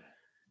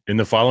 In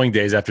the following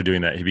days after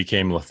doing that, he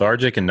became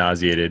lethargic and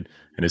nauseated,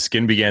 and his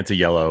skin began to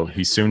yellow.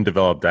 He soon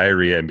developed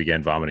diarrhea and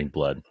began vomiting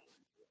blood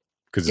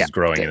because it's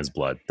growing in his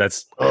blood. How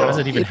does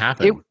it even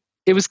happen?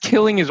 It was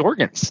killing his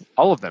organs,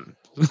 all of them.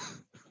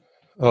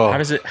 How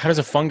does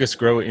a fungus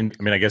grow in?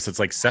 I mean, I guess it's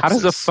like sepsis. How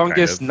does a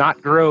fungus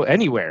not grow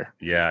anywhere?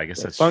 Yeah, I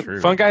guess that's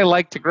true. Fungi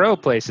like to grow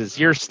places.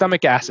 Your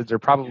stomach acids are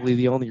probably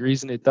the only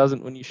reason it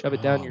doesn't when you shove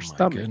it down your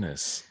stomach.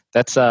 Goodness.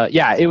 That's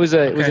it was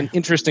an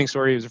interesting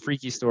story. It was a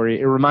freaky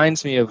story. It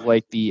reminds me of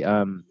like the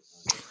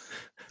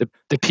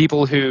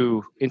people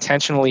who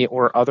intentionally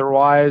or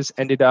otherwise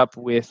ended up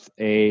with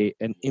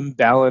an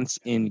imbalance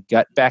in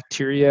gut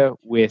bacteria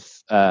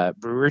with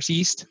brewer's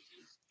yeast,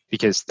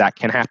 because that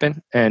can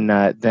happen, and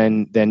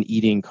then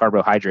eating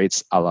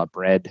carbohydrates a la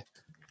bread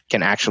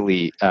can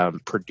actually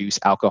produce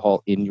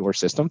alcohol in your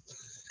system.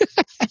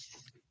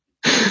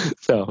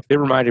 So it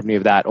reminded me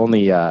of that.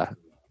 Only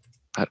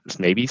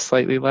maybe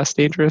slightly less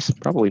dangerous.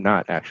 Probably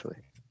not, actually.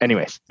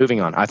 Anyways,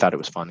 moving on. I thought it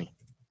was funny.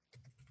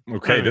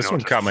 Okay, this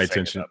one caught my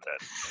attention.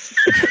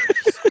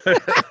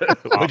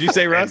 What'd you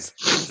say, Russ?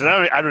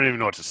 I don't even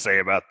know what to say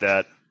about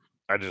that.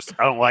 I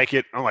don't like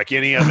it. I don't like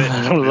any of it.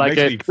 It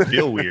makes me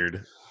feel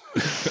weird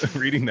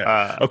reading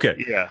that.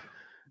 Okay. Yeah.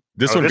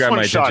 This one grabbed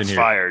my attention here.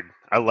 Fired.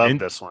 I love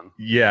this one.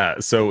 Yeah.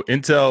 So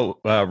Intel,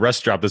 Russ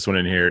dropped this one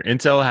in here.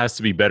 Intel has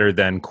to be better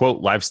than,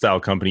 quote,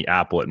 lifestyle company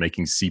Apple at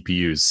making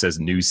CPUs, says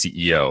new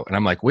CEO. And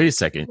I'm like, wait a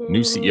second.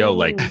 New CEO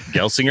like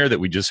Gelsinger that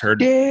we just heard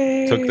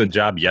took the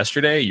job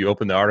yesterday? You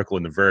opened the article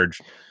in The Verge.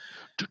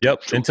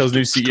 Yep. Intel's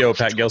new CEO,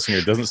 Pat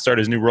Gelsinger, doesn't start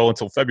his new role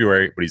until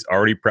February, but he's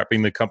already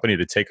prepping the company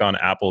to take on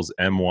Apple's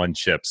M1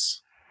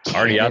 chips.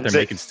 Already out there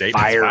making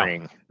statements.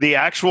 Wow. The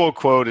actual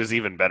quote is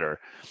even better.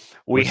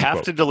 We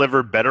have to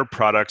deliver better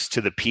products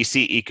to the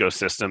PC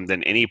ecosystem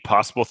than any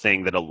possible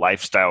thing that a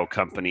lifestyle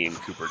company in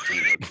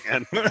Cupertino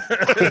can.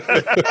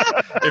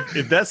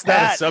 if that's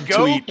not a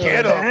subtweet,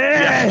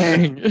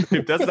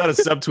 if that's not a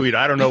subtweet,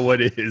 I don't know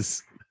what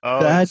is.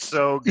 Oh, that's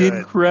so good.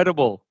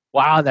 Incredible.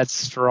 Wow, that's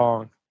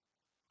strong.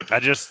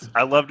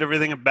 I loved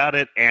everything about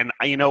it, and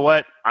you know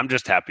what? I'm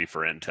just happy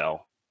for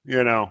Intel.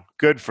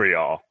 Good for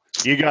y'all.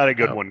 You got a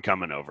good one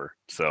coming over.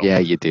 So yeah,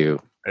 you do.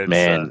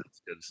 Man,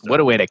 what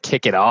a way to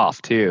kick it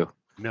off, too.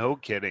 No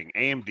kidding.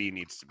 AMD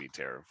needs to be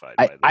terrified.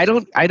 I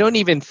don't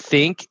even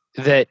think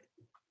that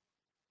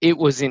it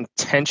was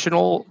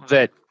intentional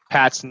that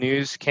Pat's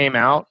news came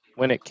out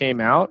when it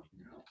came out,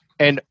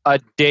 and a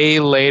day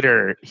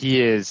later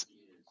he is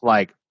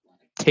like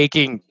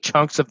taking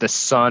chunks of the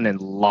sun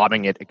and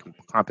lobbing it at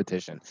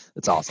competition.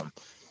 That's awesome.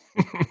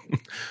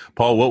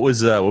 Paul, what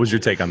was your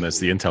take on this?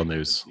 The Intel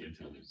news.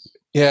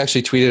 Yeah, I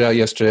actually tweeted out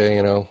yesterday.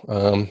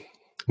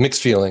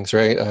 Mixed feelings,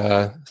 right?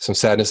 Some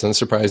sadness and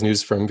surprise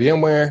news from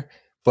VMware,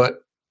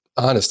 but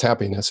honest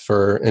happiness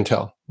for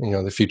Intel,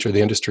 the future of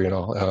the industry and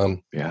all.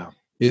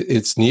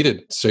 It's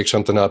needed to shake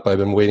something up. I've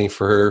been waiting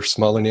for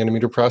smaller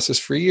nanometer process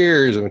for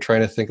years. I've been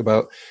trying to think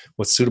about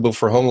what's suitable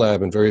for home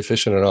lab and very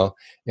efficient and all.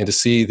 And to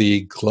see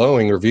the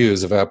glowing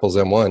reviews of Apple's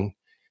M1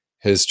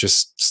 has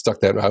just stuck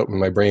that out in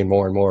my brain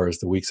more and more as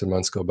the weeks and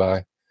months go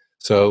by.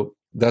 So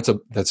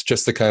that's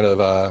just the kind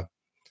of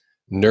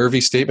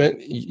nervy statement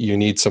you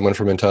need someone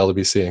from Intel to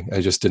be seeing. I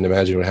just didn't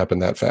imagine it would happen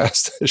that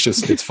fast.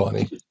 It's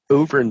funny.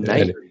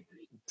 Overnight.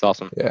 It's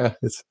awesome. Yeah,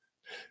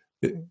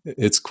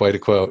 it's quite a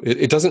quote.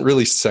 It doesn't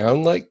really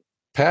sound like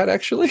Pat,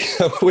 actually.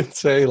 I wouldn't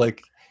say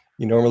like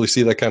you normally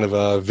see that kind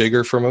of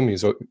vigor from him.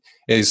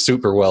 He's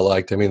super well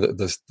liked. I mean,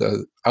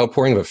 the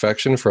outpouring of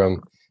affection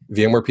from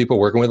VMware people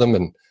working with him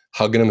and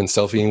hugging him and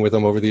selfieing with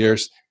him over the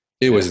years,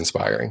 it was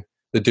inspiring.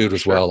 The dude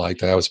was well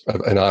liked, and I was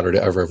an honor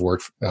to ever have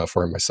worked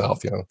for him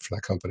myself, for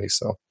that company.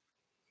 So,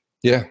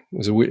 yeah, it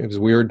was a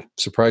weird,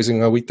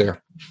 surprising week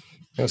there.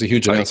 That was a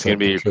huge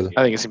announcement. I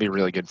think it's gonna be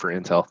really good for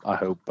Intel. I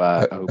hope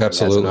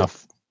absolutely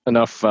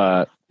enough.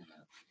 I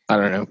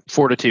don't know,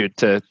 fortitude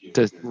to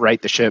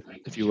right the ship,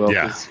 if you will.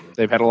 Yeah.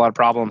 They've had a lot of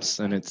problems,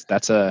 and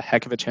that's a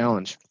heck of a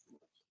challenge.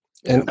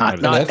 And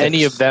not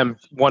any of them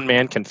one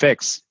man can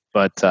fix,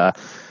 but I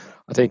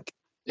think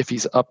if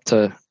he's up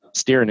to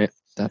steering it,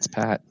 that's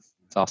Pat.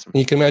 It's awesome.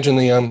 You can imagine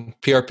the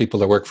PR people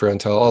that work for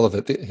Intel, all of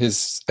it,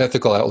 his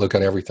ethical outlook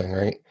on everything,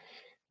 right?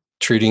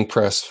 Treating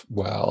press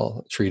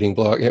well, treating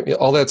blog,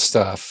 all that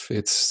stuff.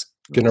 It's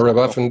going to rub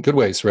off in good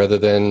ways rather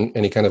than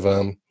any kind of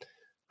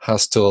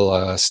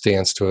hostile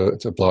stance to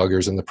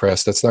bloggers and the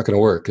press. That's not going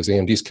to work because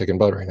AMD's kicking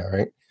butt right now,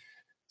 right?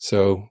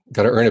 So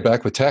got to earn it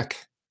back with tech,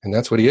 and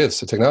that's what he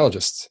is, a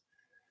technologist,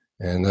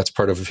 and that's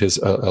part of his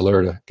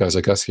allure to guys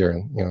like us here,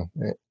 and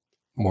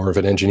more of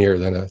an engineer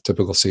than a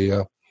typical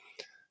CEO.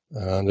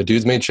 The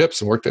dude's made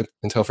chips and worked at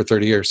Intel for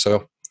 30 years.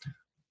 So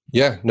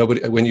yeah,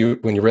 nobody when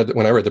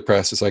I read the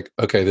press, it's like,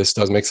 okay, this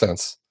does make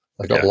sense,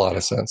 like a lot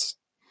of sense.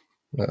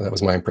 That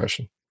was my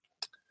impression.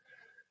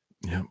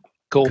 Yeah,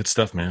 cool, good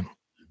stuff, man.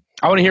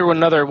 I want to hear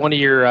one of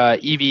your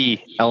EV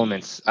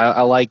elements.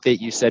 I like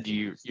that you said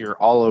you're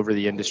all over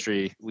the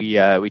industry. We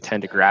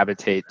tend to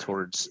gravitate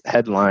towards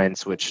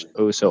headlines, which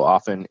so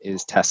often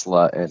is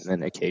Tesla, and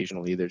then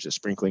occasionally there's a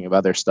sprinkling of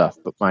other stuff.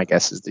 But my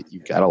guess is that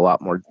you've got a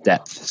lot more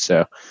depth.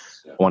 So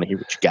I want to hear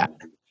what you got.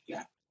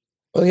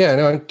 Well, yeah,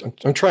 no,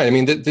 I'm trying. I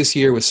mean, this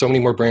year with so many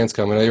more brands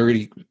coming, I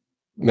already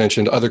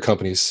mentioned other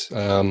companies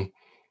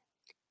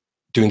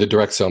doing the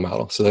direct sell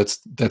model. So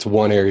that's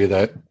one area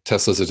that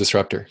Tesla's a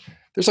disruptor.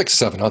 There's like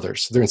 7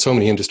 others. They're in so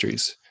many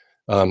industries: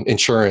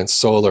 insurance,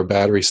 solar,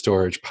 battery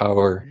storage,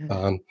 power.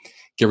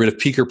 Get rid of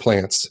peaker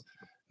plants.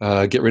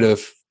 Get rid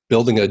of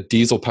building a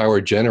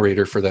diesel-powered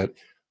generator for that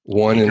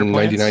 1 in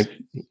 99.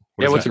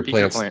 What's a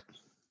peaker plant?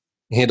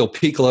 Handle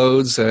peak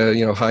loads.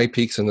 High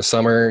peaks in the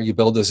summer. You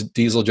build this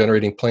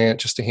diesel-generating plant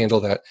just to handle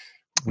that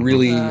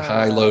really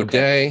high load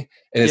day,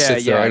 and it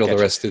sits there idle the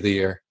rest of the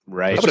year.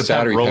 Right. How about a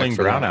battery rolling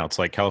brownouts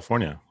like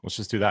California? Let's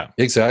just do that.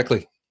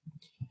 Exactly.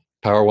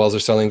 Powerwalls are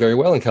selling very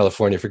well in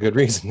California for good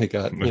reason. They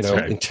got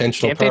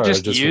intentional power. Can't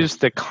they just use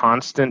the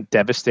constant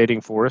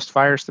devastating forest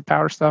fires to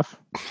power stuff?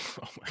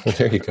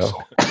 There you go.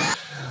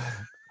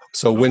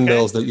 So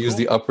windmills that use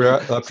the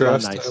updrafts,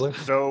 nice. Tyler?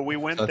 So we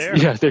went there.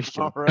 Yeah, there you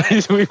go. All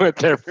right. We went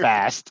there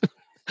fast.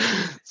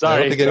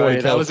 Sorry,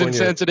 that was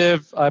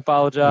insensitive. I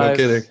apologize.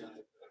 No kidding.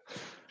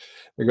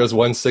 There goes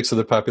 1/6 of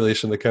the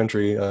population of the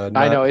country.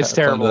 I know, it's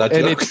terrible.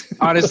 And it's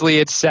honestly,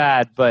 it's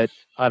sad, but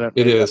I don't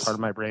know. That part of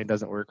my brain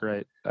doesn't work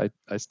right.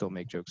 I still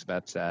make jokes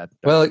about sad.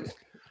 Well,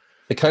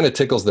 it kind of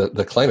tickles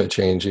the climate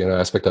change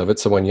aspect of it.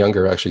 Someone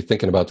younger actually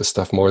thinking about this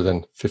stuff more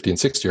than 50 and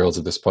 60-year-olds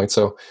at this point.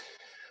 So,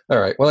 all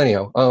right. Well,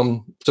 anyhow,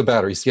 so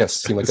batteries, yes,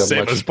 seem like a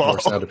much more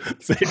sound.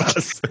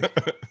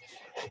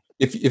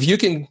 If you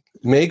can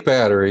make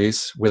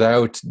batteries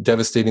without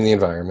devastating the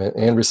environment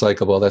and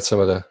recyclable, that's some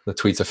of the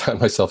tweets I've found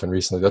myself in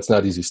recently. That's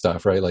not easy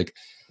stuff, right? Like,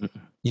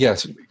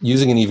 yes,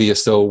 using an EV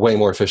is still way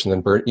more efficient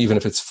than burn, even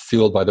if it's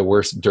fueled by the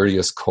worst,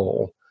 dirtiest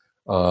coal.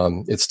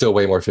 It's still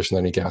way more efficient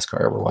than any gas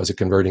car ever was at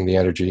converting the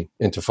energy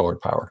into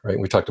forward power, right?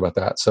 We talked about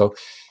that. So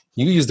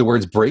you used the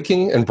words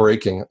braking and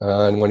braking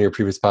on one of your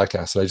previous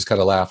podcasts, and I just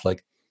kind of laughed.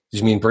 Like, did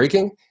you mean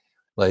braking?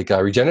 Like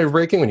regenerative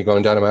braking when you're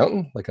going down a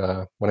mountain? Like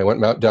when I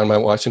went down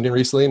Mount Washington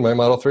recently in my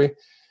Model 3,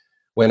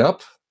 went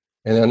up,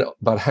 and then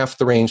about half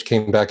the range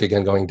came back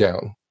again going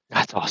down.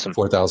 That's awesome.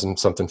 4,000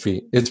 something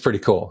feet. It's pretty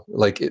cool.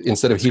 Like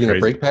instead of heating the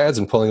brake pads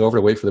and pulling over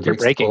to wait for the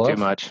brakes to pull off. You're braking too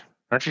much.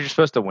 Aren't you just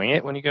supposed to wing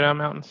it when you go down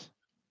mountains?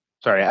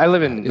 Sorry, I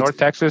live in North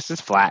Texas.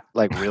 It's flat,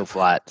 like real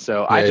flat.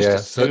 So I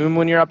just assume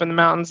when you're up in the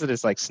mountains that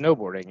it's like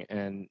snowboarding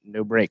and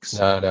no brakes.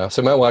 No.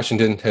 So Mount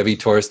Washington, heavy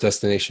tourist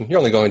destination. You're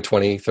only going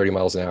 20, 30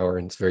 miles an hour,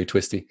 and it's very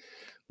twisty.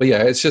 But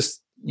yeah, it's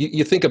just,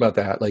 you think about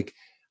that. Like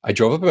I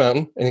drove up a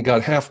mountain and it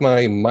got half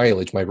my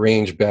mileage, my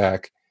range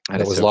back,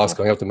 and it was lost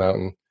going up the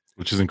mountain.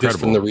 Which is incredible. Just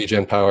from the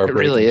regen power. It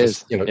really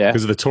is.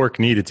 Because of the torque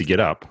needed to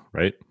get up,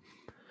 right?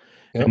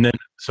 Yep. And then,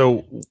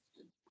 so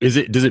does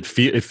it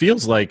feel, it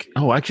feels like,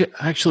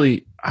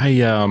 actually,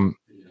 I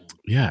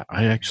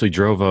actually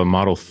drove a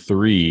Model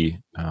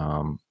 3,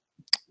 and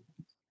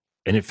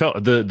it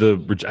felt,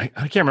 I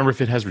can't remember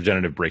if it has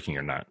regenerative braking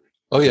or not.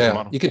 Oh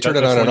yeah, you can turn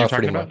it on and off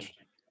pretty much.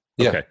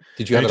 Yeah. Okay.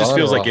 Did you have it just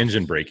feels like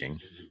engine braking.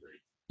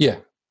 Yeah.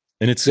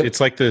 And it's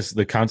like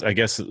I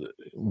guess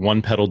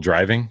one pedal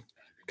driving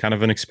kind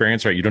of an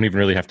experience, right? You don't even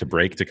really have to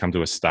brake to come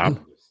to a stop.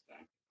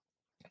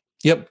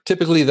 Yep.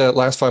 Typically the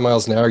last 5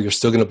 miles an hour, you're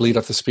still going to bleed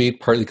off the speed,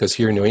 partly because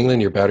here in New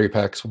England, your battery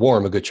pack's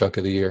warm a good chunk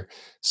of the year.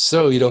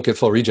 So you don't get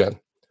full regen.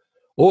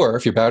 Or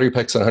if your battery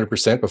pack's on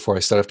 100% before I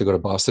still have to go to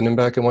Boston and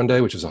back in one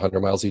day, which is 100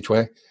 miles each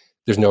way,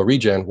 there's no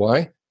regen.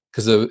 Why?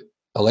 Because the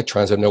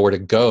electrons have nowhere to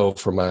go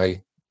for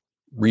my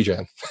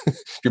regen.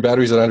 If your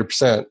battery's at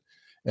 100%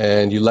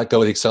 and you let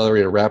go of the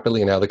accelerator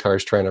rapidly and now the car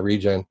is trying to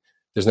regen,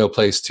 there's no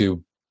place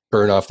to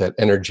burn off that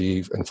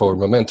energy and forward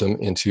momentum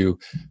into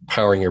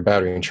powering your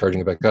battery and charging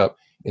it back up.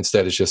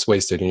 Instead, it's just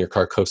wasted and your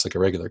car coasts like a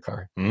regular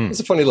car. It's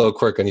a funny little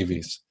quirk on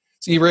EVs.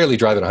 So you rarely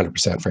drive at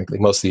 100%, frankly.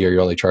 Most of the year,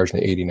 you're only charging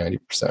at 80,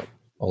 90%,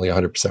 only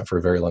 100% for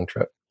a very long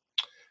trip.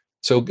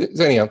 So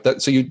anyhow,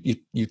 so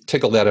you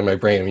tickled that in my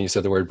brain when you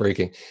said the word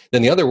braking.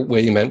 Then the other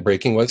way you meant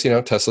braking was,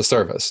 Tesla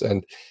service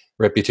and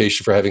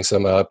reputation for having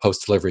some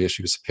post-delivery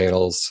issues,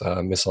 panels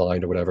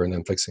misaligned or whatever, and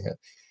then fixing it.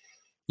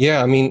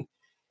 Yeah, I mean,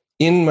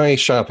 in my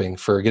shopping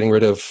for getting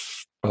rid of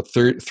about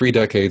 3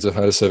 decades of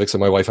Honda Civics that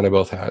my wife and I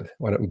both had,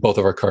 when both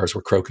of our cars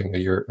were croaking a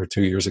year or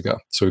 2 years ago.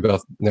 So we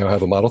both now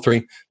have a Model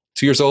 3,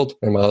 2 years old,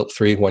 and Model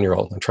 3, 1 year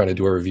old. I'm trying to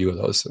do a review of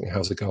those. I mean,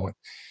 how's it going?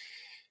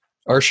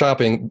 Our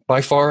shopping,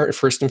 by far,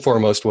 first and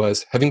foremost,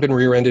 was having been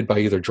rear-ended by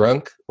either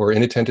drunk or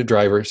inattentive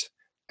drivers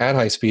at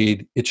high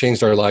speed. It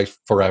changed our life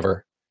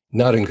forever,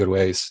 not in good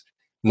ways.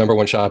 Number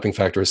one shopping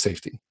factor is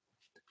safety.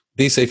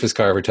 The safest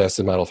car ever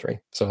tested, Model 3.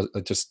 So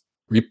just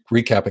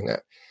recapping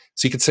that.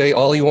 So you could say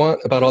all you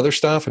want about other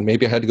stuff, and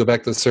maybe I had to go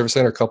back to the service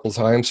center a couple of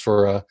times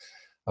for a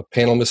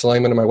panel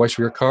misalignment in my wife's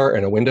rear car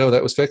and a window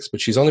that was fixed,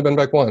 but she's only been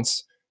back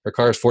once. Her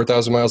car is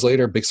 4,000 miles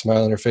later, big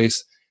smile on her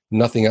face,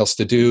 nothing else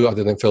to do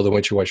other than fill the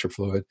windshield washer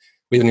fluid.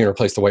 We didn't even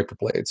replace the wiper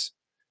blades.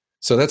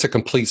 So that's a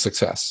complete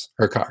success,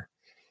 her car.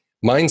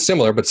 Mine's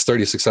similar, but it's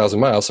 36,000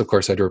 miles. So of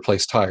course, I had to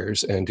replace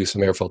tires and do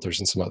some air filters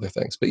and some other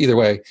things. But either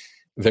way,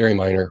 very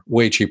minor,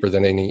 way cheaper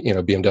than any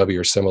BMW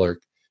or similar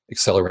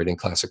accelerating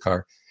classic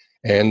car.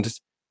 And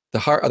the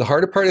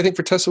harder part, I think,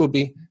 for Tesla would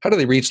be, how do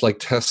they reach like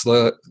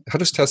Tesla? How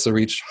does Tesla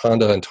reach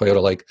Honda and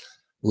Toyota like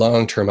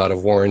long-term out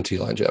of warranty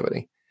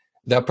longevity?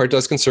 That part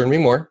does concern me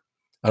more.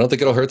 I don't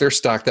think it'll hurt their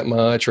stock that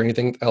much or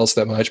anything else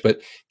that much,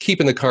 but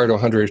keeping the car to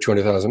 100 or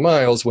 200,000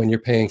 miles when you're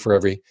paying for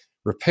every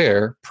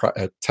repair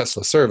at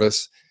Tesla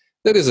service,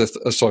 that is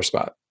a sore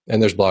spot.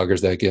 And there's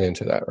bloggers that get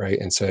into that, right?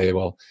 And say,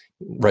 well,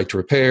 right to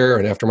repair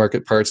and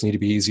aftermarket parts need to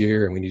be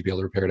easier and we need to be able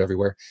to repair it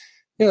everywhere.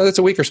 That's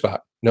a weaker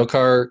spot. No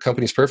car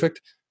company's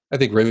perfect. I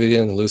think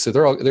Rivian and Lucid,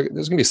 there's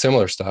going to be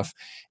similar stuff.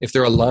 If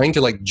they're aligned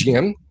to like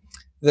GM,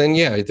 then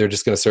yeah, they're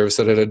just going to service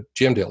it at a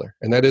GM dealer.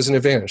 And that is an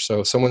advantage. So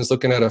if someone's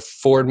looking at a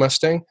Ford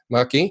Mustang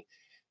Mach-E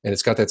and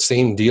it's got that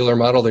same dealer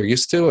model they're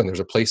used to, and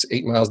there's a place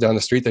 8 miles down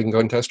the street they can go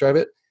and test drive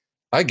it,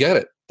 I get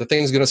it. The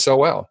thing's going to sell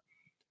well.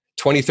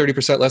 20,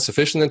 30% less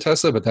efficient than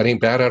Tesla, but that ain't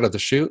bad out of the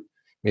chute.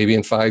 Maybe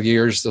in 5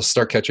 years, they'll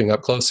start catching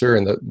up closer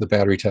and the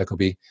battery tech will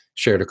be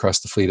shared across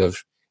the fleet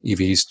of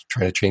EVs,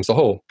 trying to change the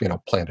whole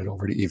planet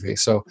over to EV.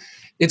 So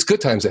it's good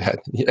times ahead.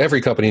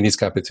 Every company needs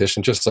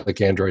competition, just like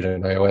Android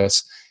and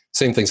iOS.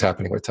 Same thing's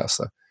happening with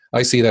Tesla.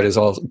 I see that as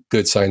all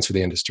good signs for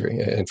the industry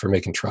and for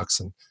making trucks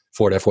and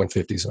Ford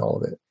F-150s and all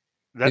of it.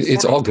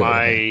 It's all good.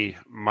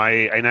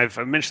 And I've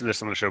mentioned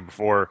this on the show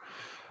before.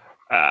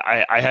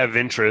 I have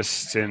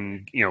interest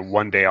in,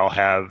 one day I'll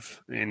have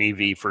an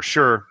EV for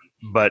sure.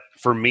 But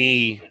for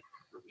me,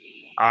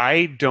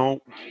 I'm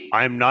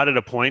not at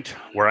a point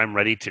where I'm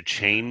ready to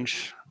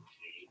change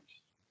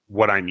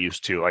what I'm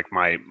used to, like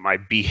my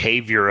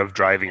behavior of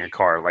driving a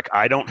car. Like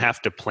I don't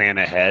have to plan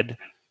ahead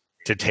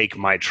to take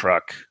my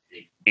truck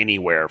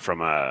anywhere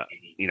from a,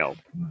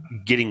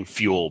 getting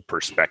fuel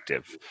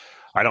perspective.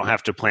 I don't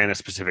have to plan a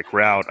specific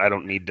route. I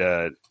don't need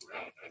to,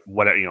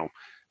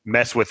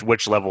 mess with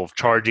which level of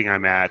charging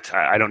I'm at.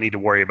 I don't need to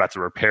worry about the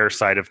repair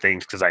side of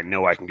things because I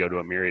know I can go to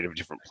a myriad of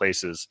different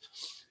places.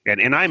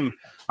 And I'm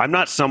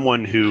not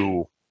someone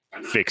who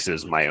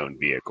fixes my own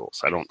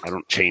vehicles. I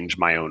don't change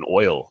my own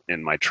oil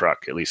in my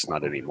truck, at least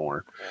not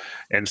anymore.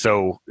 And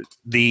so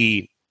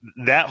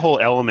that whole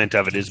element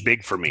of it is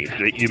big for me.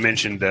 You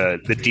mentioned the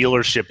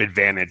dealership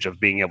advantage of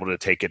being able to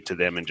take it to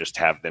them and just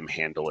have them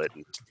handle it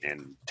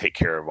and take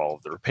care of all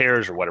of the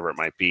repairs or whatever it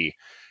might be.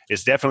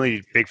 Is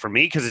definitely big for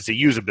me because it's a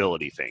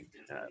usability thing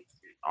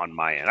on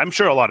my end. I'm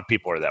sure a lot of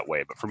people are that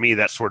way, but for me,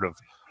 that's sort of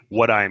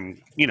what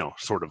I'm,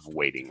 sort of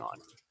waiting on.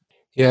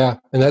 Yeah,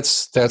 and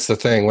that's the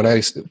thing. When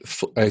I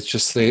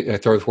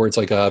throw words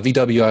like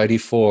VW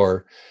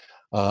ID4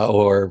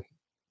 or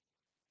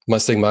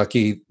Mustang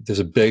Mach-E, there's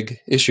a big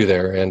issue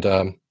there. And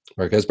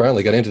Marquez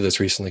Brownlee got into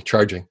this recently,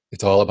 charging.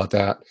 It's all about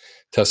that.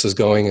 Tesla's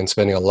going and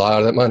spending a lot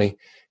of that money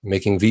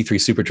making V3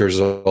 superchargers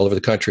all over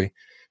the country.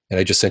 And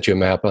I just sent you a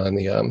map on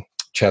the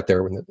chat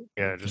there.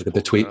 Just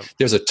the tweet.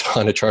 There's a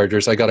ton of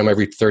chargers. I got them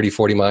every 30,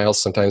 40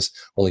 miles, sometimes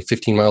only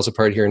 15 miles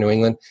apart here in New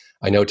England.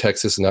 I know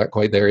Texas is not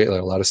quite there yet,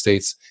 a lot of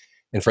states.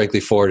 And frankly,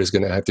 Ford is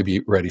going to have to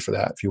be ready for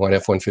that. If you want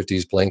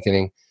F-150s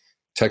blanketing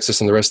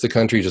Texas and the rest of the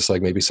country, just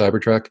like maybe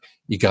Cybertruck,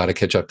 you got to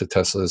catch up to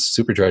Tesla's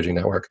supercharging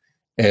network.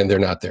 And they're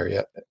not there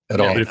yet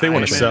at all. But if they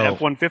want to sell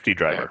F-150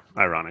 driver,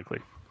 ironically.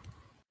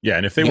 Yeah,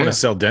 and if they want to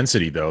sell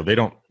density, though, they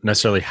don't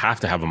necessarily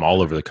have to have them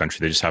all over the country.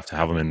 They just have to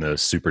have them in the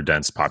super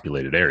dense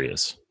populated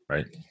areas,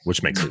 right?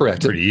 Which makes it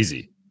pretty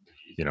easy.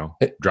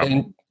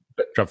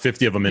 Drop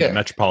 50 of them in a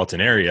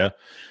metropolitan area,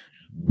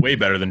 way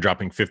better than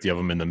dropping 50 of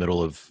them in the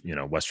middle of,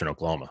 Western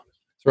Oklahoma.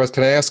 So, Russ,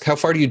 can I ask, how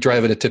far do you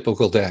drive in a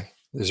typical day?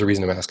 There's a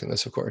reason I'm asking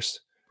this, of course.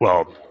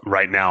 Well,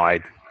 right now, I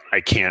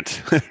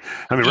can't.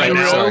 I mean, right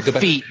now,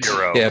 feet.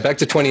 Yeah, back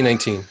to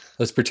 2019.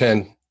 Let's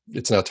pretend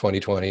it's not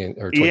 2020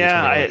 or 2020.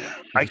 Yeah,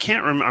 I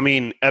can't remember. I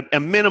mean, a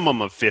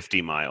minimum of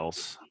 50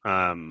 miles.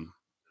 So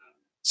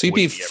you'd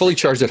be fully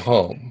charged at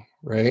home,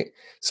 right?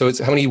 So it's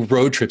how many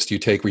road trips do you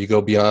take where you go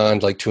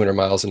beyond like 200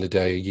 miles in a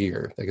day a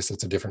year? I guess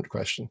that's a different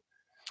question.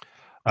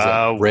 Is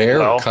that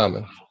rare or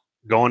common?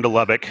 Going to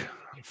Lubbock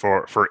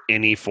for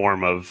any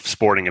form of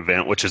sporting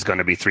event, which is going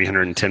to be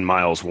 310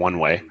 miles one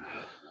way.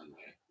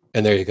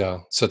 And there you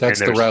go. So that's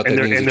the route that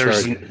needs to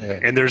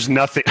charge. And there's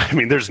nothing. I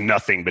mean, there's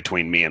nothing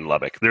between me and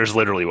Lubbock. There's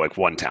literally like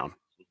one town,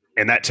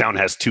 and that town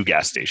has 2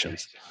 gas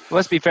stations. Well,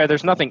 let's be fair.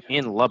 There's nothing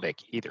in Lubbock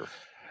either.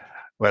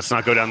 Let's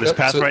not go down this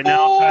path right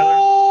now,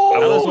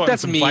 Tyler.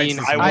 That's mean.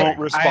 I won't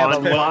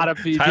respond. A lot of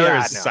people. Tyler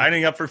is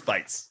signing up for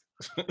fights.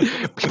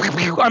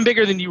 I'm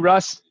bigger than you,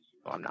 Russ.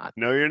 No, I'm not.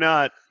 No, you're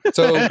not.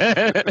 So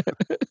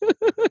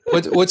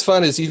what's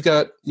fun is you've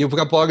got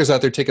bloggers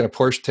out there taking a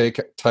Porsche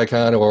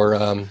Taycan or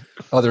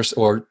others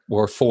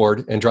or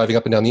Ford and driving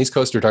up and down the East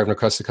Coast or driving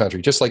across the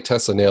country, just like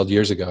Tesla nailed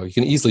years ago. You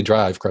can easily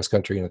drive cross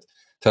country in a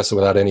Tesla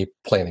without any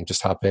planning.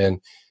 Just hop in.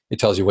 It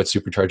tells you what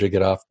supercharger to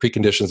get off,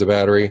 preconditions the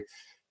battery.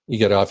 You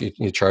get off,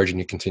 you charge, and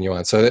you continue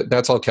on. So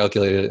that's all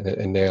calculated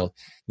and nailed.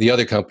 The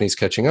other companies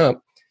catching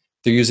up,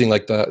 they're using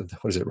like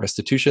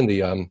restitution,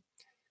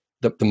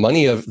 the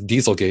money of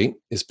Dieselgate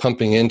is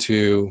pumping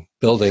into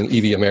building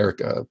EV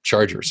America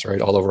chargers, right,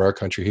 all over our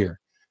country here.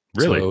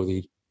 Really? So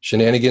the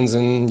shenanigans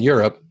in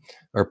Europe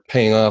are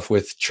paying off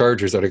with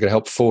chargers that are going to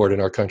help Ford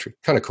in our country.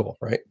 Kind of cool,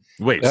 right?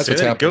 Wait, that's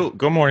what's happening.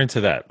 Go more into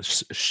that.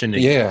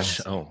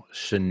 Shenanigans. Yeah.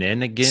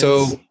 Shenanigans.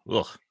 So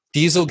Ugh.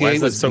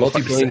 Dieselgate was so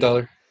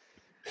multi-billion-dollar.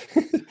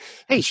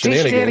 Hey,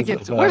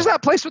 shenanigans. Where's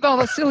that place with all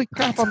the silly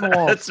crap on the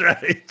wall? That's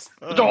right.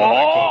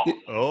 Oh.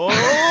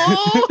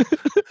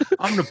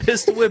 I'm going to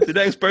pistol whip the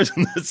next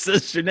person that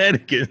says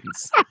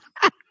shenanigans.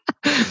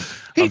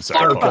 I'm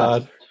sorry. Oh,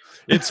 God.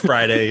 It's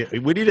Friday.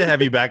 We need to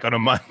have you back on a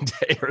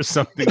Monday or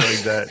something like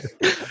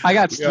that. I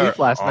got sleep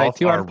last night,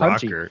 too. I'm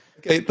punchy.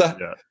 Okay,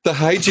 the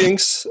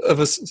hijinks of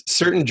a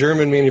certain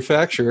German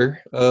manufacturer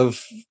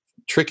of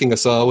tricking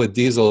us all with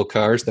diesel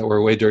cars that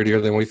were way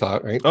dirtier than we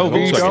thought, right? Oh,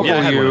 Volkswagen. Yeah,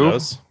 I had one of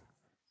those.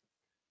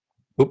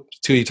 Oops,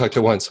 two you talked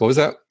at once. What was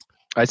that?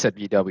 I said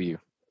VW.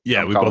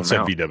 Yeah, we both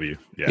said VW.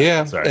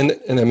 Yeah.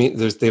 And I mean,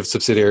 they have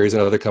subsidiaries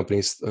and other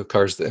companies of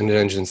cars and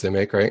engines they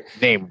make, right?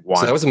 Name one.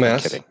 So that was a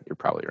mess. I'm kidding. You're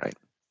probably right.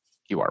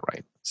 You are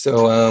right.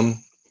 So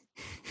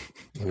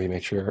let me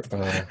make sure.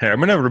 Hey, I'm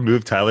going to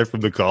remove Tyler from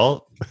the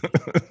call.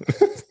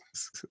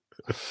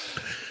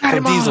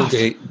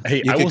 Dieselgate.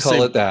 Hey, you could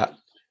call it that.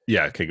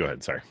 Yeah. Okay. Go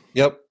ahead. Sorry.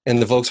 Yep.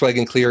 And the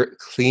Volkswagen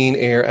Clean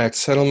Air Act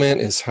settlement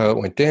is how it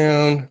went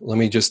down. Let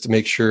me just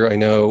make sure I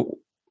know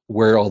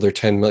where all their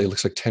 10 million, it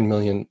looks like 10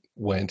 million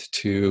went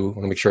to. I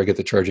want to make sure I get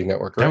the charging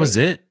network right. That was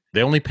it?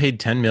 They only paid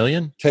 10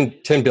 million?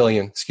 10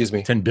 billion, excuse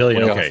me. 10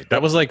 billion. Way Okay. off.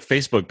 That was like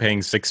Facebook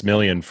paying 6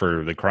 million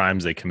for the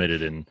crimes they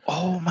committed in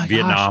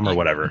Vietnam or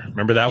whatever.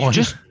 Remember that one?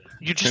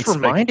 You just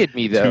reminded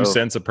me though. 2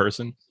 cents a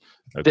person.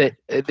 Okay.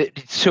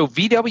 So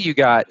VW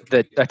got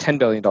a $10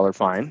 billion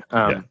fine,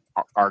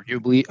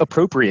 arguably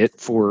appropriate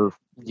for,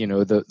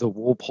 the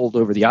wool pulled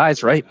over the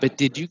eyes, right? But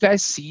did you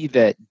guys see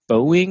that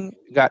Boeing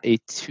got a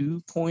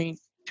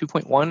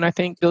 $2.1, I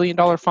think,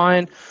 $billion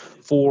fine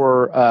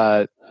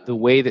for the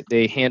way that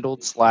they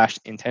handled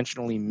 /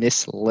 intentionally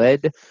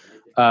misled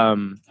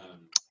the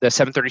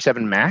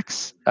 737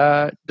 MAX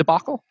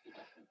debacle?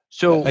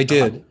 So I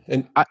did,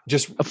 and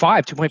just a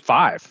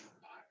 2.5.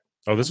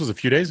 Oh, this was a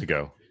few days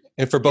ago.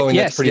 And for Boeing,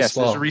 that's pretty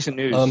small. Yes, recent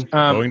news.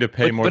 Boeing to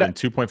pay more than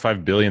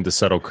 $2.5 billion to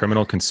settle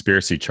criminal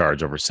conspiracy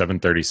charge over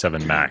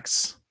 737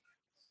 MAX.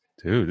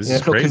 Dude, this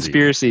is crazy.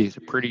 Conspiracy is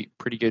pretty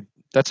good.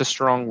 That's a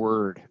strong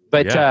word.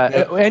 But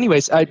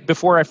anyways,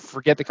 before I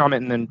forget the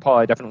comment, and then Paul,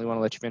 I definitely want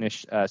to let you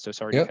finish. So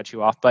sorry to cut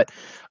you off. But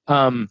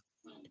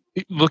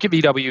look at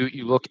VW.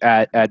 You look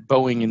at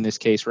Boeing in this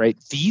case, right?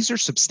 These are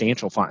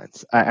substantial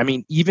fines. I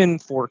mean, even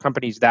for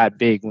companies that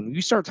big, when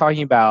we start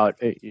talking about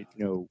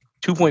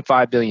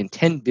 2.5 billion,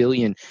 10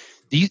 billion,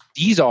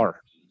 these are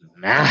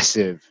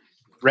massive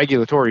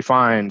regulatory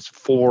fines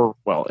for,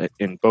 well,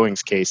 in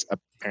Boeing's case,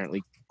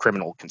 apparently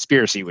criminal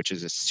conspiracy, which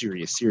is a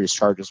serious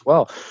charge as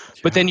well.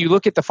 Yeah. But then you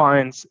look at the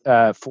fines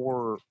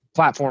for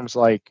platforms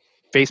like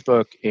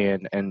Facebook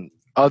and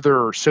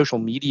other social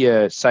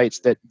media sites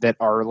that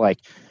are like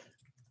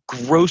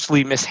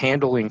grossly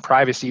mishandling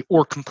privacy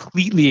or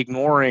completely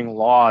ignoring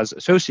laws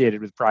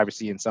associated with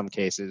privacy in some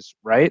cases,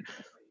 right?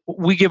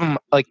 We give them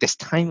like this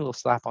tiny little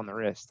slap on the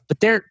wrist, but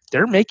they're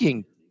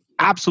making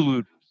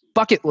absolute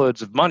bucket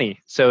loads of money.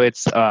 So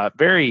it's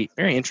very,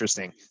 very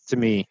interesting to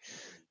me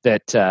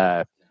that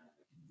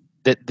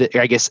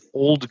I guess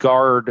old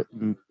guard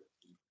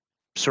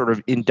sort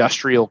of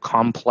industrial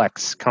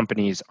complex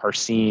companies are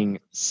seeing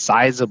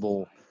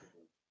sizable,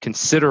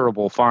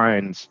 considerable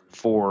fines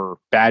for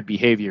bad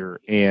behavior,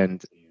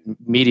 and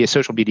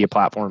social media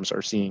platforms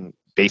are seeing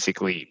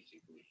basically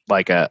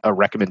like a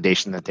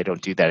recommendation that they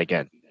don't do that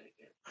again.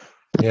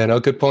 Yeah, no,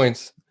 good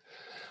points.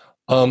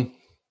 And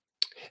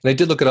I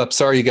did look it up.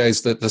 Sorry, you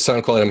guys, the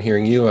sound quality, I'm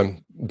hearing you.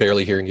 I'm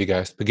barely hearing you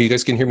guys. But you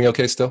guys can hear me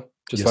okay still?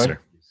 Just fine? Sir.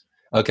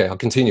 Okay, I'll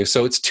continue.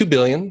 So it's 2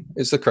 billion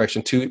is the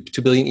correction, 2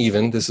 billion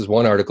even. This is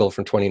one article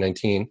from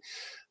 2019.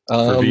 For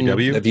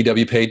VW? That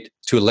VW paid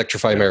to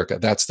Electrify America.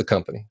 That's the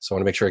company. So I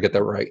want to make sure I get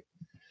that right.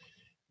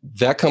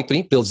 That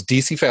company builds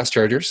DC fast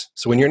chargers.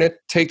 So when you're in a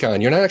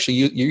Taycan, you're not actually,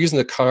 you're using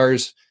the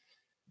car's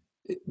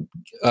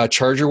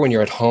charger when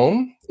you're at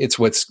home. It's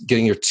what's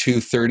getting your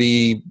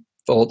 230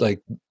 volt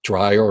like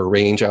dry or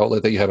range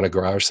outlet that you have in a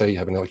garage. Say you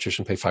have an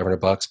electrician pay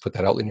 $500, put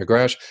that outlet in your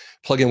garage,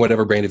 plug in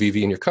whatever brand of EV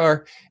in your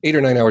car. 8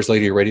 or 9 hours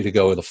later, you're ready to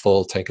go with a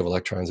full tank of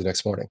electrons the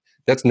next morning.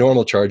 That's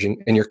normal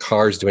charging, and your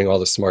car's doing all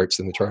the smarts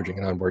in the charging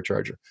and onboard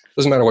charger.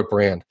 Doesn't matter what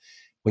brand.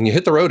 When you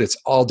hit the road, it's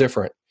all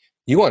different.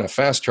 You want a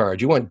fast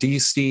charge. You want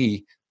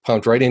DC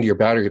pumped right into your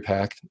battery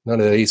pack. None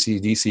of the AC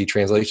DC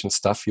translation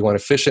stuff. You want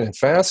efficient and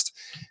fast.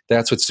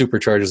 That's what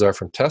superchargers are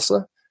from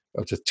Tesla,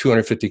 up to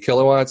 250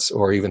 kilowatts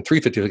or even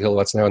 350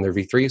 kilowatts now in their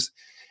V3s.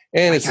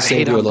 And it's the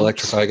same deal with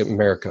Electrify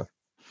America.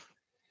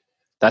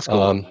 That's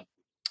cool.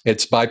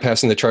 It's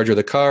bypassing the charger of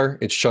the car.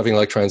 It's shoving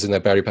electrons in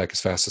that battery pack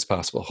as fast as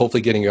possible,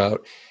 hopefully getting you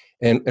out.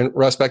 And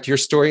Russ, back to your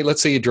story.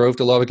 Let's say you drove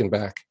to Lubbock and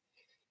back.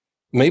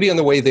 Maybe on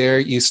the way there,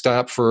 you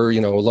stop for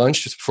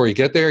lunch just before you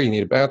get there. You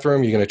need a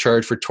bathroom. You're going to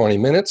charge for 20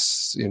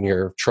 minutes in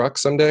your truck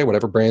someday,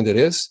 whatever brand it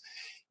is.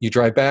 You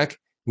drive back.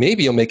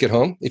 Maybe you'll make it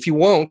home. If you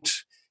won't,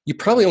 you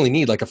probably only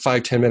need like a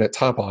 5-10 minute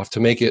top off to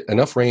make it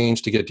enough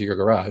range to get to your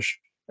garage.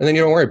 And then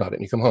you don't worry about it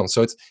and you come home.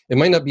 So it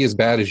might not be as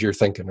bad as you're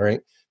thinking, right?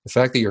 The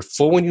fact that you're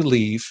full when you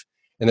leave,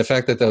 and the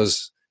fact that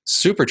those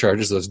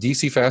superchargers, those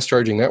DC fast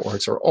charging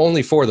networks, are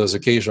only for those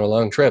occasional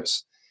long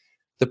trips.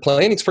 The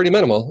planning's pretty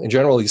minimal. In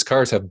general, these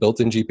cars have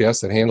built-in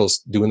GPS that handles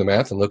doing the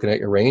math and looking at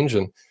your range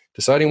and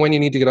deciding when you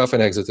need to get off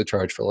and exit to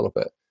charge for a little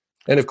bit.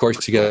 And of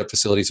course, you get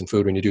facilities and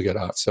food when you do get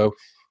off. So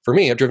for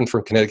me, I've driven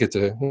from Connecticut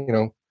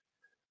to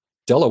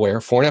Delaware,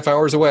 4.5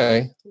 hours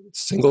away,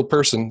 single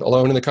person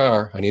alone in the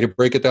car. I need a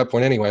break at that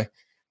point anyway.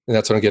 And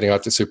that's when I'm getting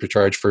off to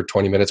supercharge for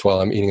 20 minutes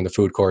while I'm eating in the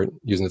food court,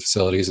 using the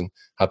facilities, and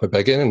hopping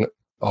back in, and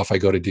off I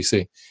go to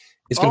DC.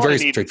 It's been very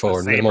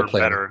straightforward, minimal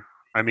planning.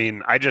 I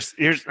mean,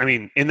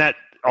 in that,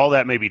 all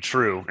that may be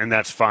true, and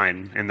that's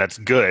fine, and that's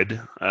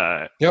good.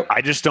 Yep.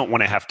 I just don't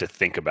want to have to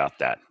think about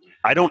that.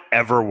 I don't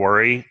ever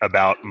worry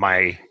about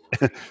my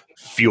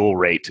fuel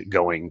rate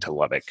going to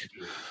Lubbock.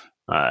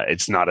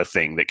 It's not a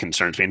thing that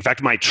concerns me. In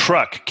fact, my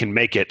truck can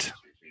make it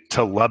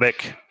to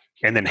Lubbock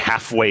and then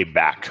halfway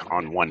back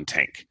on one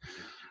tank.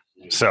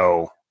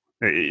 So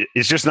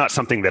it's just not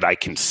something that I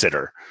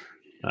consider.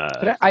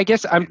 But I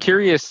guess I'm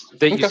curious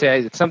that you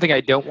say it's something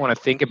I don't want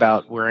to think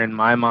about, where in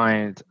my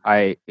mind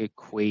I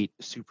equate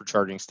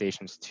supercharging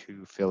stations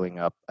to filling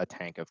up a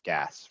tank of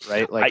gas,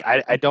 right? Like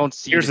I don't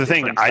see. Here's the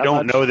thing. I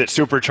don't know that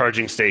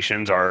supercharging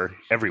stations are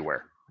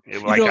everywhere.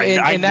 Like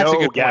and that's a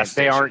good point. Stations.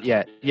 They aren't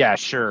yet. Yeah,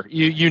 sure.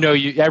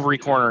 Every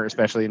corner,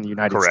 especially in the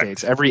United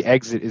States, every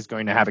exit is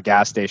going to have a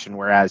gas station.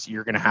 Whereas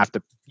you're going to have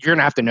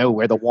to know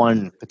where the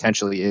one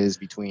potentially is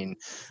between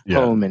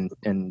home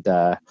and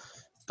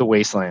the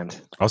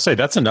wasteland. I'll say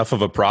that's enough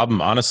of a problem,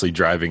 honestly,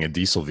 driving a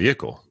diesel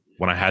vehicle.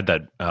 When I had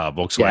that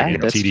Volkswagen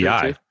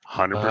TDI,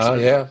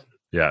 100%.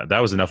 Yeah, that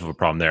was enough of a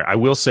problem there. I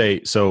will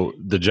say, so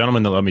the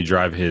gentleman that let me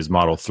drive his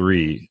Model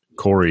 3,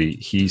 Corey,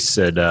 he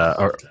said,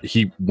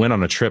 he went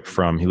on a trip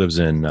he lives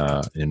in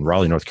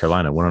Raleigh, North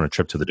Carolina, went on a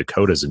trip to the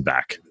Dakotas and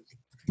back.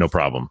 No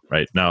problem,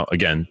 right? Now,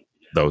 again,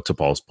 though, to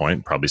Paul's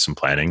point, probably some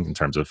planning in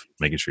terms of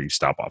making sure you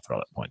stop off at all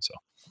that point. So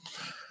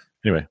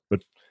anyway,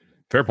 but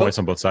fair points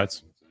on both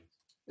sides.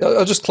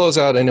 I'll just close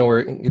out. I know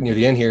we're near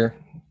the end here.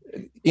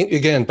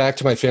 Again, back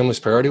to my family's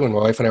priority. When my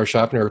wife and I were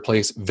shopping to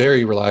replace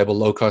very reliable,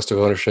 low cost of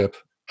ownership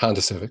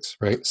Honda Civics,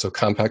 right? So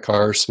compact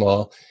cars,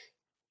 small,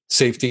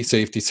 safety,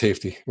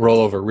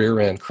 rollover, rear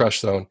end, crush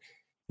zone,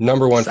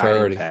 number one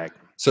priority.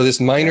 So this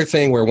minor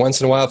thing where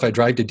once in a while, if I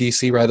drive to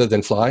DC rather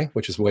than fly,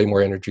 which is way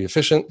more energy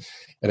efficient,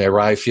 and I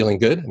arrive feeling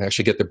good and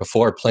actually get there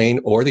before a plane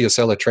or the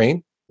Acela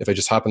train, if I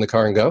just hop in the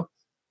car and go,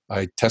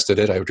 I tested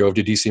it. I drove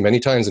to DC many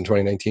times in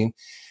 2019.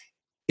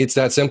 It's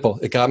that simple.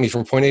 It got me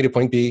from point A to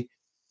point B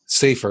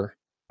safer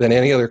than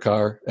any other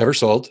car ever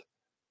sold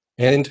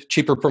and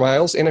cheaper per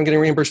miles. And I'm getting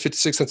reimbursed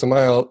 56 cents a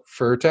mile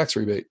for tax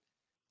rebate.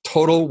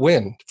 Total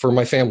win for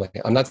my family.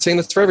 I'm not saying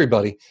that's for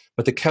everybody,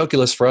 but the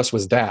calculus for us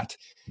was that.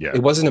 Yeah.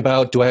 It wasn't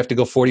about, do I have to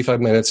go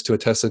 45 minutes to a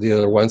Tesla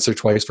dealer once or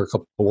twice for a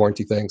couple of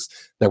warranty things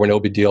that were no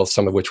big deal,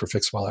 some of which were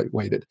fixed while I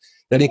waited.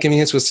 That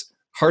inconvenience was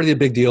hardly a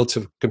big deal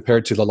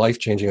compared to the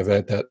life-changing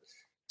event that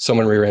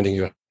someone rear-ending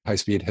you at high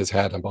speed has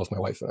had on both my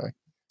wife and I.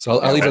 So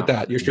I'll leave it at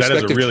that. Your that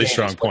is a really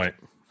strong point.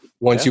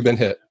 Once you've been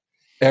hit,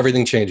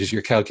 everything changes,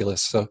 your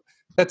calculus. So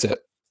that's it.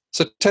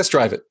 So test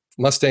drive it.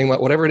 Mustang,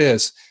 whatever it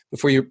is,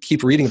 before you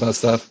keep reading about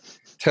stuff,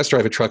 test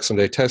drive a truck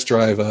someday. Test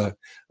drive a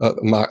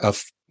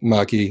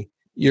Mach-E.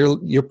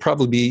 You'll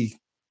probably be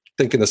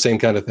thinking the same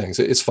kind of things.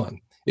 It's fun.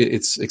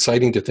 It's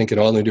exciting to think in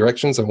all new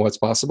directions on what's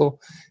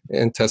possible,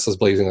 and Tesla's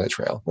blazing that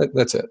trail.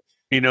 That's it.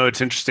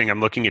 It's interesting.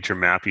 I'm looking at your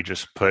map you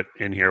just put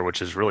in here,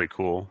 which is really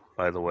cool,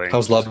 by the way.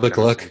 How's Lubbock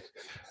look?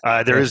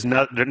 Is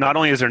not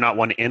only is there not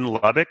one in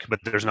Lubbock, but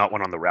there's not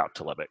one on the route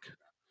to Lubbock.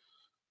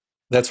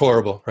 That's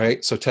horrible,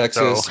 right? So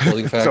Texas,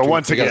 building factory. So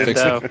once again,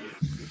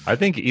 I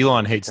think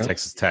Elon hates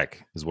Texas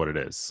Tech is what it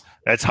is.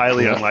 That's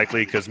highly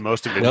unlikely because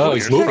most of it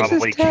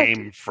probably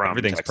came from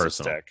Everything's Texas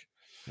personal. Tech.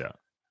 Yeah.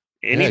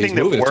 Anything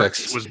that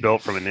works was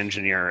built from an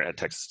engineer at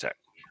Texas Tech.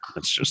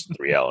 That's just the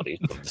reality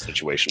of the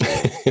situation.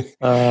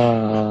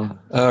 All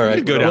right.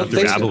 You could go down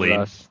through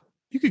Abilene.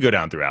 You could go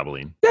down through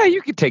Abilene. Yeah,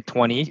 you could take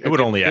 20. It would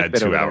only add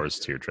 2 hours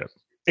to your trip.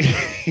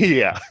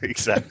 Yeah,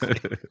 exactly.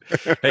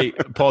 Hey,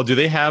 Paul, do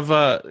they have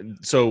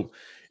so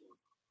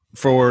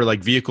for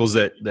like vehicles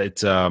that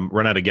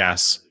run out of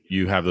gas,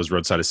 you have those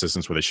roadside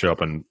assistance where they show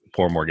up and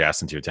pour more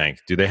gas into your tank.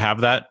 Do they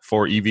have that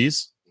for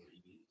EVs?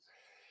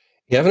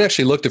 You haven't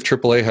actually looked if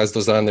AAA has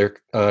those on their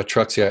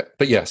trucks yet,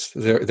 but yes,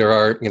 there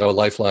are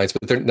lifelines,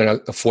 but they're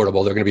not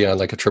affordable. They're going to be on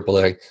like a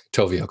AAA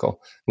tow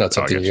vehicle, not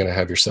something you're going to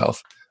have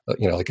yourself.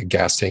 Like a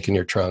gas tank in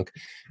your trunk.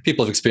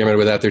 People have experimented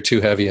with that. They're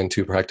too heavy and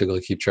too practical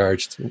to keep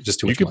charged. Just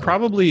too much. You could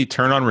probably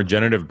turn on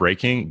regenerative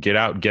braking, get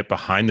out, get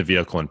behind the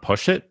vehicle, and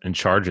push it and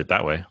charge it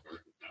that way.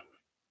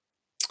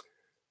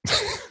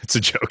 It's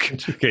a joke.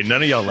 Okay,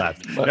 none of y'all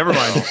laughed. Never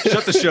mind.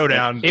 Shut the show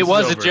down. It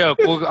was a joke.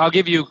 Well, I'll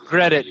give you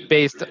credit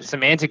based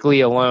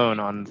semantically alone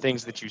on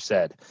things that you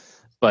said,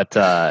 but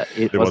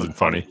it wasn't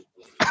funny.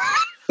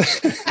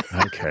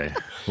 Okay,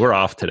 we're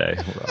off today.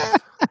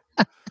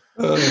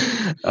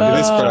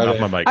 Off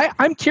my mic.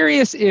 I'm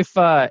curious if,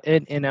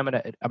 and I'm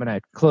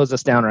gonna close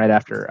us down right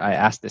after I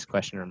ask this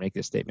question or make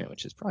this statement,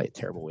 which is probably a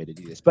terrible way to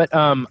do this. But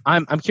I'm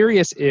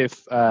curious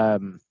if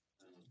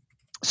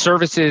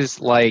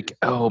services like,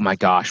 oh my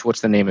gosh,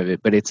 what's the name of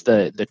it? But it's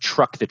the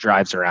truck that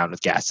drives around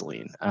with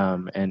gasoline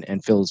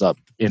and fills up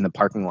in the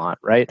parking lot,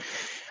 right?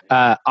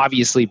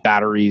 Obviously,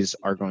 batteries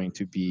are going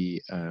to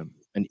be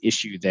an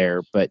issue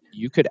there, but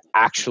you could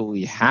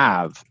actually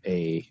have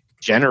a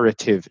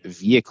generative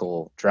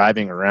vehicle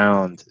driving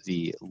around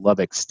the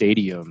Lubbock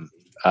Stadium,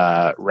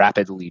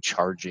 rapidly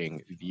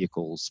charging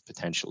vehicles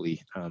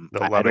potentially. I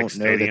don't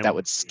know that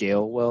would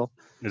scale well.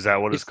 Is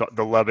that what it's called?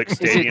 The Lubbock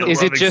Stadium?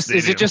 Is it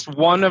just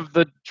one of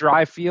the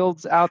dry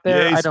fields out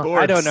there? Yay, I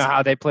don't know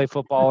how they play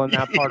football in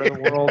that part of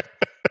the world.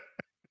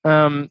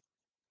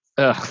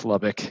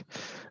 Lubbock.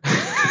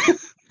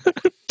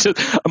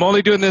 I'm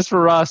only doing this for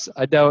Russ.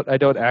 I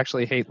don't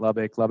actually hate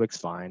Lubbock. Lubbock's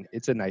fine.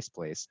 It's a nice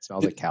place. It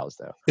smells like cows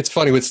though. It's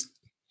funny with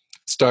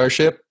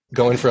Starship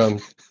going from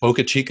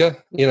Boca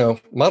Chica,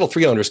 Model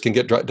 3 owners can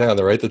get down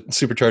there, right? The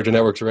supercharger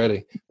network's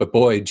ready. But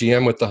boy,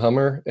 GM with the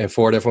Hummer and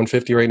Ford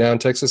F-150 right now in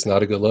Texas,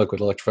 not a good look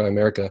with Electrify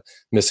America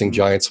missing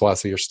giant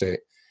swaths of your state.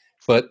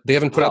 But they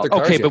haven't put out their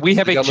cars okay, yet. But we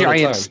have a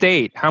giant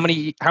state. How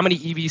many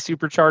EV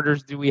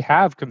superchargers do we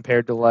have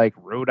compared to like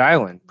Rhode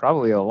Island?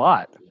 Probably a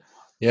lot.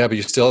 Yeah, but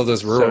you still have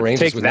those rural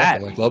ranges with that,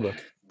 nothing like Lubbock.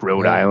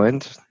 Rhode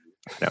Island.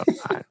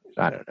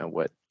 I don't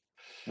know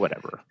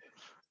whatever.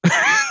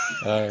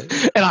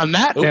 And on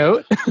that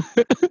note,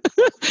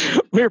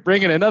 we're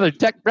bringing another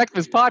Tech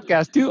Breakfast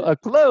podcast to a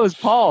close.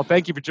 Paul,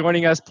 thank you for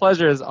joining us.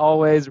 Pleasure as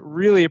always.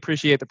 Really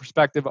appreciate the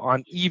perspective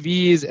on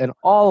EVs and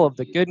all of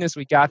the goodness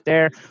we got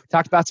there. We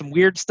talked about some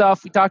weird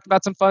stuff. We talked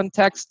about some fun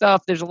tech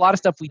stuff. There's a lot of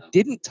stuff we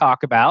didn't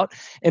talk about.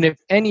 And if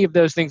any of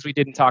those things we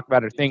didn't talk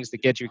about are things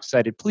that get you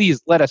excited, please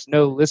let us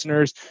know,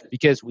 listeners,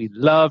 because we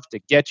love to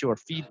get your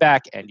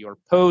feedback and your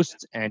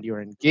posts and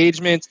your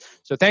engagement.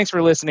 So thanks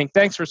for listening.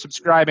 Thanks for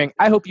subscribing.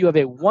 I hope you have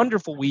a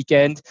wonderful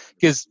weekend,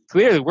 because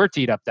clearly we're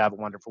teed up to have a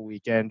wonderful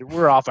weekend.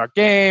 We're off our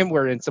game.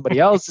 We're in somebody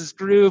else's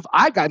groove.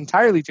 I've got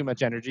entirely too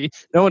much energy.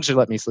 No one should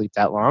let me sleep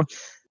that long.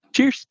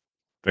 Cheers.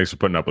 Thanks for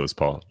putting up with us,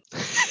 Paul.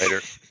 Later.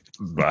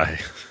 Bye.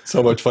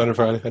 So much fun on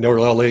Friday. I know we're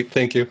all late.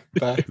 Thank you.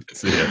 Bye.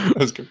 See ya.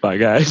 Bye,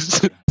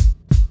 guys.